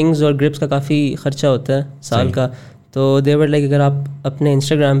وہ اسٹرنگز اور گرپس کا کافی خرچہ ہوتا ہے سال کا. تو دے ور لائک اگر آپ اپنے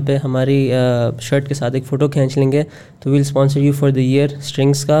انسٹاگرام پہ ہماری شرٹ کے ساتھ ایک فوٹو کھینچ لیں گے تو we'll sponsor you for the year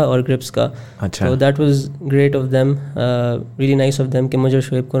strings کا اور گرپس کا. تو that was great of them, really nice of them کہ مجھے اور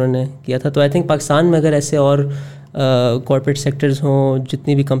شعیب کو انہوں نے کیا تھا. تو آئی تھنک پاکستان میں اگر ایسے اور کارپوریٹ سیکٹرز ہوں,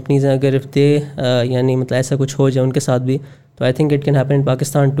 جتنی بھی کمپنیز ہیں, اگر اف دے یعنی مطلب ایسا کچھ ہو جائے ان کے ساتھ بھی, تو I think it can happen in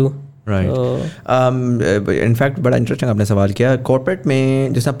Pakistan too. Right. In fact بڑا انٹرسٹنگ آپ نے سوال کیا. کارپوریٹ میں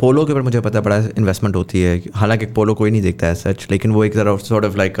جیسا پولو کے اوپر مجھے پتہ بڑا انویسٹمنٹ ہوتی ہے, حالانکہ پولو کوئی نہیں دیکھتا ہے سچ, لیکن وہ ایک ذرا sort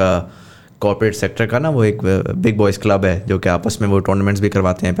of like corporate sector کا نا, وہ ایک بگ بوائز کلب ہے جو کہ آپس میں وہ ٹورنامنٹس بھی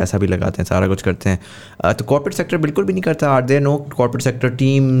کرواتے ہیں, پیسہ بھی لگاتے ہیں, سارا کچھ کرتے ہیں. تو کارپوریٹ سیکٹر بالکل بھی نہیں کرتا. Are there no corporate sector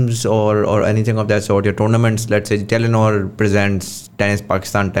teams اور anything of that sort یا tournaments, let's say Telenor presents tennis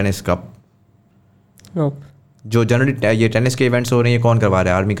Pakistan tennis cup, جو جنرلی یہ ٹینس کے ایونٹس ہو رہے ہیں, یہ کون کروا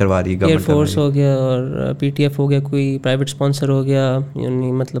رہا ہے؟ آرمی کروا رہی ہے, ایئر فورس ہو گیا اور پی ٹی ایف ہو گیا, کوئی پرائیویٹ اسپانسر ہو گیا,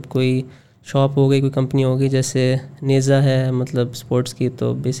 یعنی مطلب کوئی شاپ ہو گئی, کوئی کمپنی ہو گئی جیسے نیزا ہے مطلب اسپورٹس کی.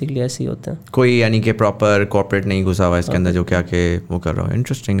 تو بیسکلی ایسے ہی ہوتا ہے, کوئی یعنی کہ پراپر کارپوریٹ نہیں گھسا ہوا اس کے اندر جو کیا کہ وہ کر رہا ہوں.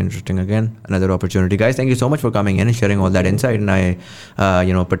 Interesting again another opportunity. Guys, thank you so much for coming in and sharing all that insight. And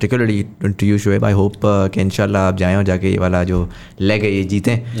I particularly to you Shoaib, I hope کہ انشاءاللہ آپ جائیں اور جا کے یہ والا جو لیگ ہے یہ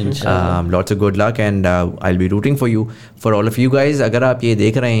جیتیں. Lots of good luck and I'll be rooting for you. For all of you guys, اگر آپ یہ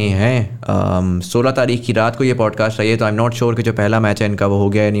دیکھ رہے ہیں 16 تاریخ کی رات کو یہ پوڈ کاسٹ رہی ہے, تو I'm not sure کہ جو پہلا میچ ہے ان کا وہ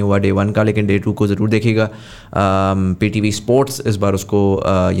ہو گیا نہیں ہوا Day 1 کا, لیکن Day 2 کو ضرور دیکھیے گا. پی ٹی وی اسپورٹس اس بار اس کو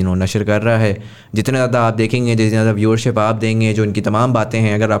نشر کر رہا ہے. جتنے زیادہ آپ دیکھیں گے, جتنی زیادہ ویورشپ آپ دیں گے, جو ان کی تمام باتیں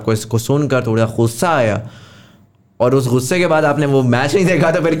ہیں, اگر آپ کو اس کو سن کر تھوڑا غصہ آیا اور اس غصے کے بعد آپ نے وہ میچ نہیں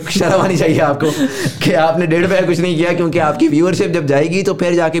دیکھا, تو پھر شرم آنی چاہیے آپ کو کہ آپ نے 1.5 بجے کچھ نہیں کیا, کیونکہ آپ کی ویورشپ جب جائے گی تو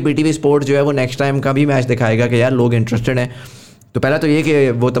پھر جا کے پی ٹی وی اسپورٹس جو ہے وہ نیکسٹ ٹائم کا بھی میچ دکھائے گا کہ یار لوگ انٹرسٹڈ ہیں. تو پہلا تو یہ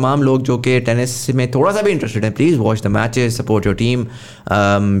کہ وہ تمام لوگ جو کہ ٹینس میں تھوڑا سا بھی انٹرسٹڈ ہیں, please watch the matches, support your team.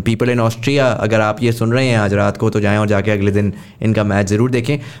 People in Austria, اگر آپ یہ سن رہے ہیں آج رات کو, تو جائیں اور جا کے اگلے دن ان کا میچ ضرور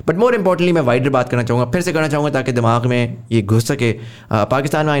دیکھیں. بٹ مور امپورٹنٹلی میں وائڈر بات کرنا چاہوں گا, پھر سے کرنا چاہوں گا تاکہ دماغ میں یہ گھس سکے.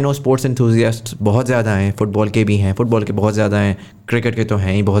 پاکستان میں آئی نو اسپورٹس انتھوزیاسٹ بہت زیادہ ہیں, فٹ بال کے بھی ہیں, فٹ بال کے بہت زیادہ ہیں, کرکٹ کے تو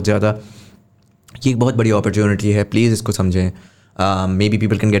ہیں ہی بہت زیادہ. یہ ایک بہت بڑی اپرچونیٹی ہے, پلیز اس کو سمجھیں. Maybe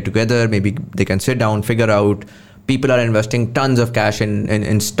people can get together, maybe they can sit down, figure out. People are investing tons of cash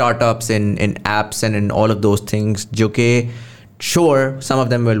in startups, in apps and in all of those things, جو کہ sure some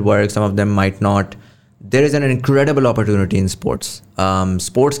of them will work, some of them might not. There is an incredible opportunity in sports.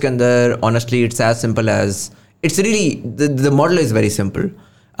 Sports کے اندر honestly it's as simple as, it's really the model is very simple.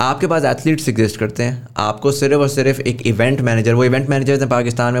 آپ کے پاس athletes exist کرتے ہیں, آپ کو صرف اور صرف ایک ایونٹ مینیجر, وہ ایونٹ مینیجرز ہیں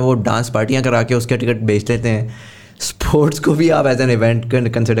پاکستان میں, وہ ڈانس پارٹیاں کرا کے اس کے ٹکٹ بیچ لیتے ہیں. اسپورٹس کو بھی آپ ایز این ایونٹ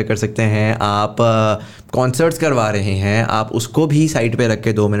کنسیڈر کر سکتے ہیں. آپ کانسرٹس کروا رہے ہیں, آپ اس کو بھی سائڈ پہ رکھ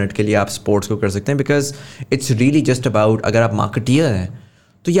کے 2 منٹ کے لیے آپ اسپورٹس کو کر سکتے ہیں, because it's really just about, اگر آپ مارکیٹیئر ہیں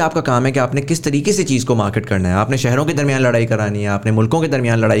تو یہ آپ کا کام ہے کہ آپ نے کس طریقے سے چیز کو مارکیٹ کرنا ہے. آپ نے شہروں کے درمیان لڑائی کرانی ہے, آپ نے ملکوں کے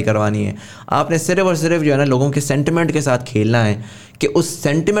درمیان لڑائی کروانی ہے, آپ نے صرف اور صرف جو ہے نا لوگوں کے سینٹیمنٹ کے ساتھ کھیلنا ہے کہ اس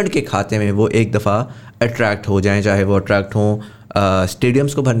سینٹیمنٹ کے کھاتے میں وہ ایک دفعہ اٹریکٹ ہو جائیں, چاہے وہ اٹریکٹ ہوں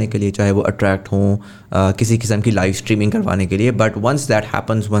اسٹیڈیمس کو بھرنے کے لیے, چاہے وہ اٹریکٹ ہوں کسی قسم کی لائیو اسٹریمنگ کروانے کے لیے. But once that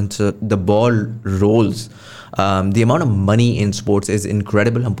happens, once the ball rules, the amount of money in sports is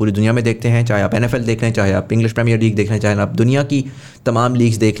incredible. ہم پوری دنیا میں دیکھتے ہیں, چاہے آپ NFL دیکھ لیں, چاہے آپ انگلش پریمیئر لیگ دیکھ لیں, چاہے آپ دنیا کی تمام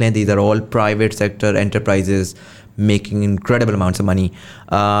لیگس دیکھ لیں, these are all private sector enterprises making incredible amounts of money.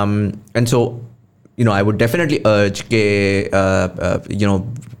 And so I would definitely urge کہ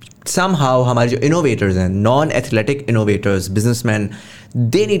somehow ہمارے جو انوویٹرز ہیں, naan athletic innovators, business man,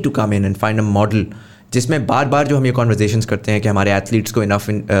 they need to come in and find a model جس میں بار بار جو ہم یہ conversations کرتے ہیں کہ ہمارے ایتھلیٹس کو انف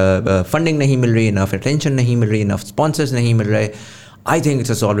فنڈنگ نہیں مل رہی, انف اٹینشن نہیں مل رہی, انف اسپانسرز نہیں مل رہے. I think it's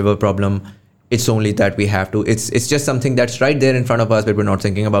a solvable problem. It's only that we have to, it's just something that's right there in front of us, but we're not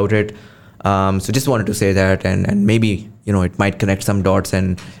thinking about it. So just wanted to say that, and maybe it might connect some dots,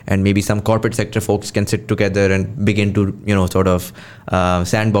 and maybe some corporate sector folks can sit together and begin to sort of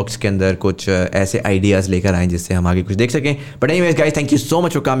sandbox کے اندر کچھ ایسے ideas لے کر آئیں جس سے ہم آگے کچھ دیکھ سکیں. But anyways guys, thank you so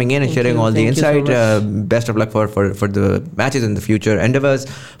much for coming in and sharing all the insight. Best of luck for the matches in the future endeavors.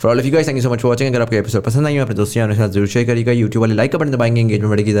 For all of you guys, thank you so much for watching. اگر آپ کو episode پسند آئی ہو اپنے دوستوں کے ساتھ ضرور share کریے گا. YouTube والے لائک کا بٹن دبائیں گے, انگیجمنٹ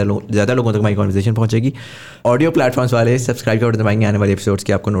بڑھے گی, زیادہ لوگوں تک ہماری کانورسیشن پہنچے گی. آڈیو پلیٹفارمس والے سبسکرائب کا بٹن دبائیں گے, آنے والے ایپیسوڈس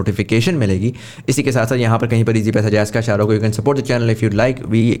کی آپ کو نوٹیفیکیشن ملے گی. اسی کے ساتھ ساتھ یہاں پر کہیں پر ایزی پیسہ جائز کا اشارہ کو, you can support the channel if you'd like.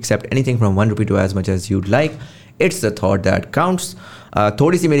 We accept anything from 1 rupee to as much as you'd like. It's the thought that counts.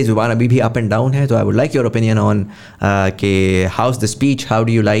 थोड़ी सी मेरी ज़ुबान अभी भी अप एंड डाउन है, तो I would like your opinion on के how's the speech, how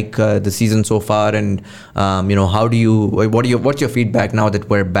do you like the season so far, and how do you, what's your feedback now that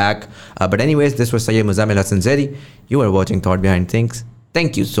we're back? But anyways, this was Sayyid Muzammil Hassan Zaidi. You are watching Thought Behind Things.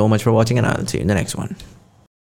 Thank you so much for watching, and I'll see you in the next one.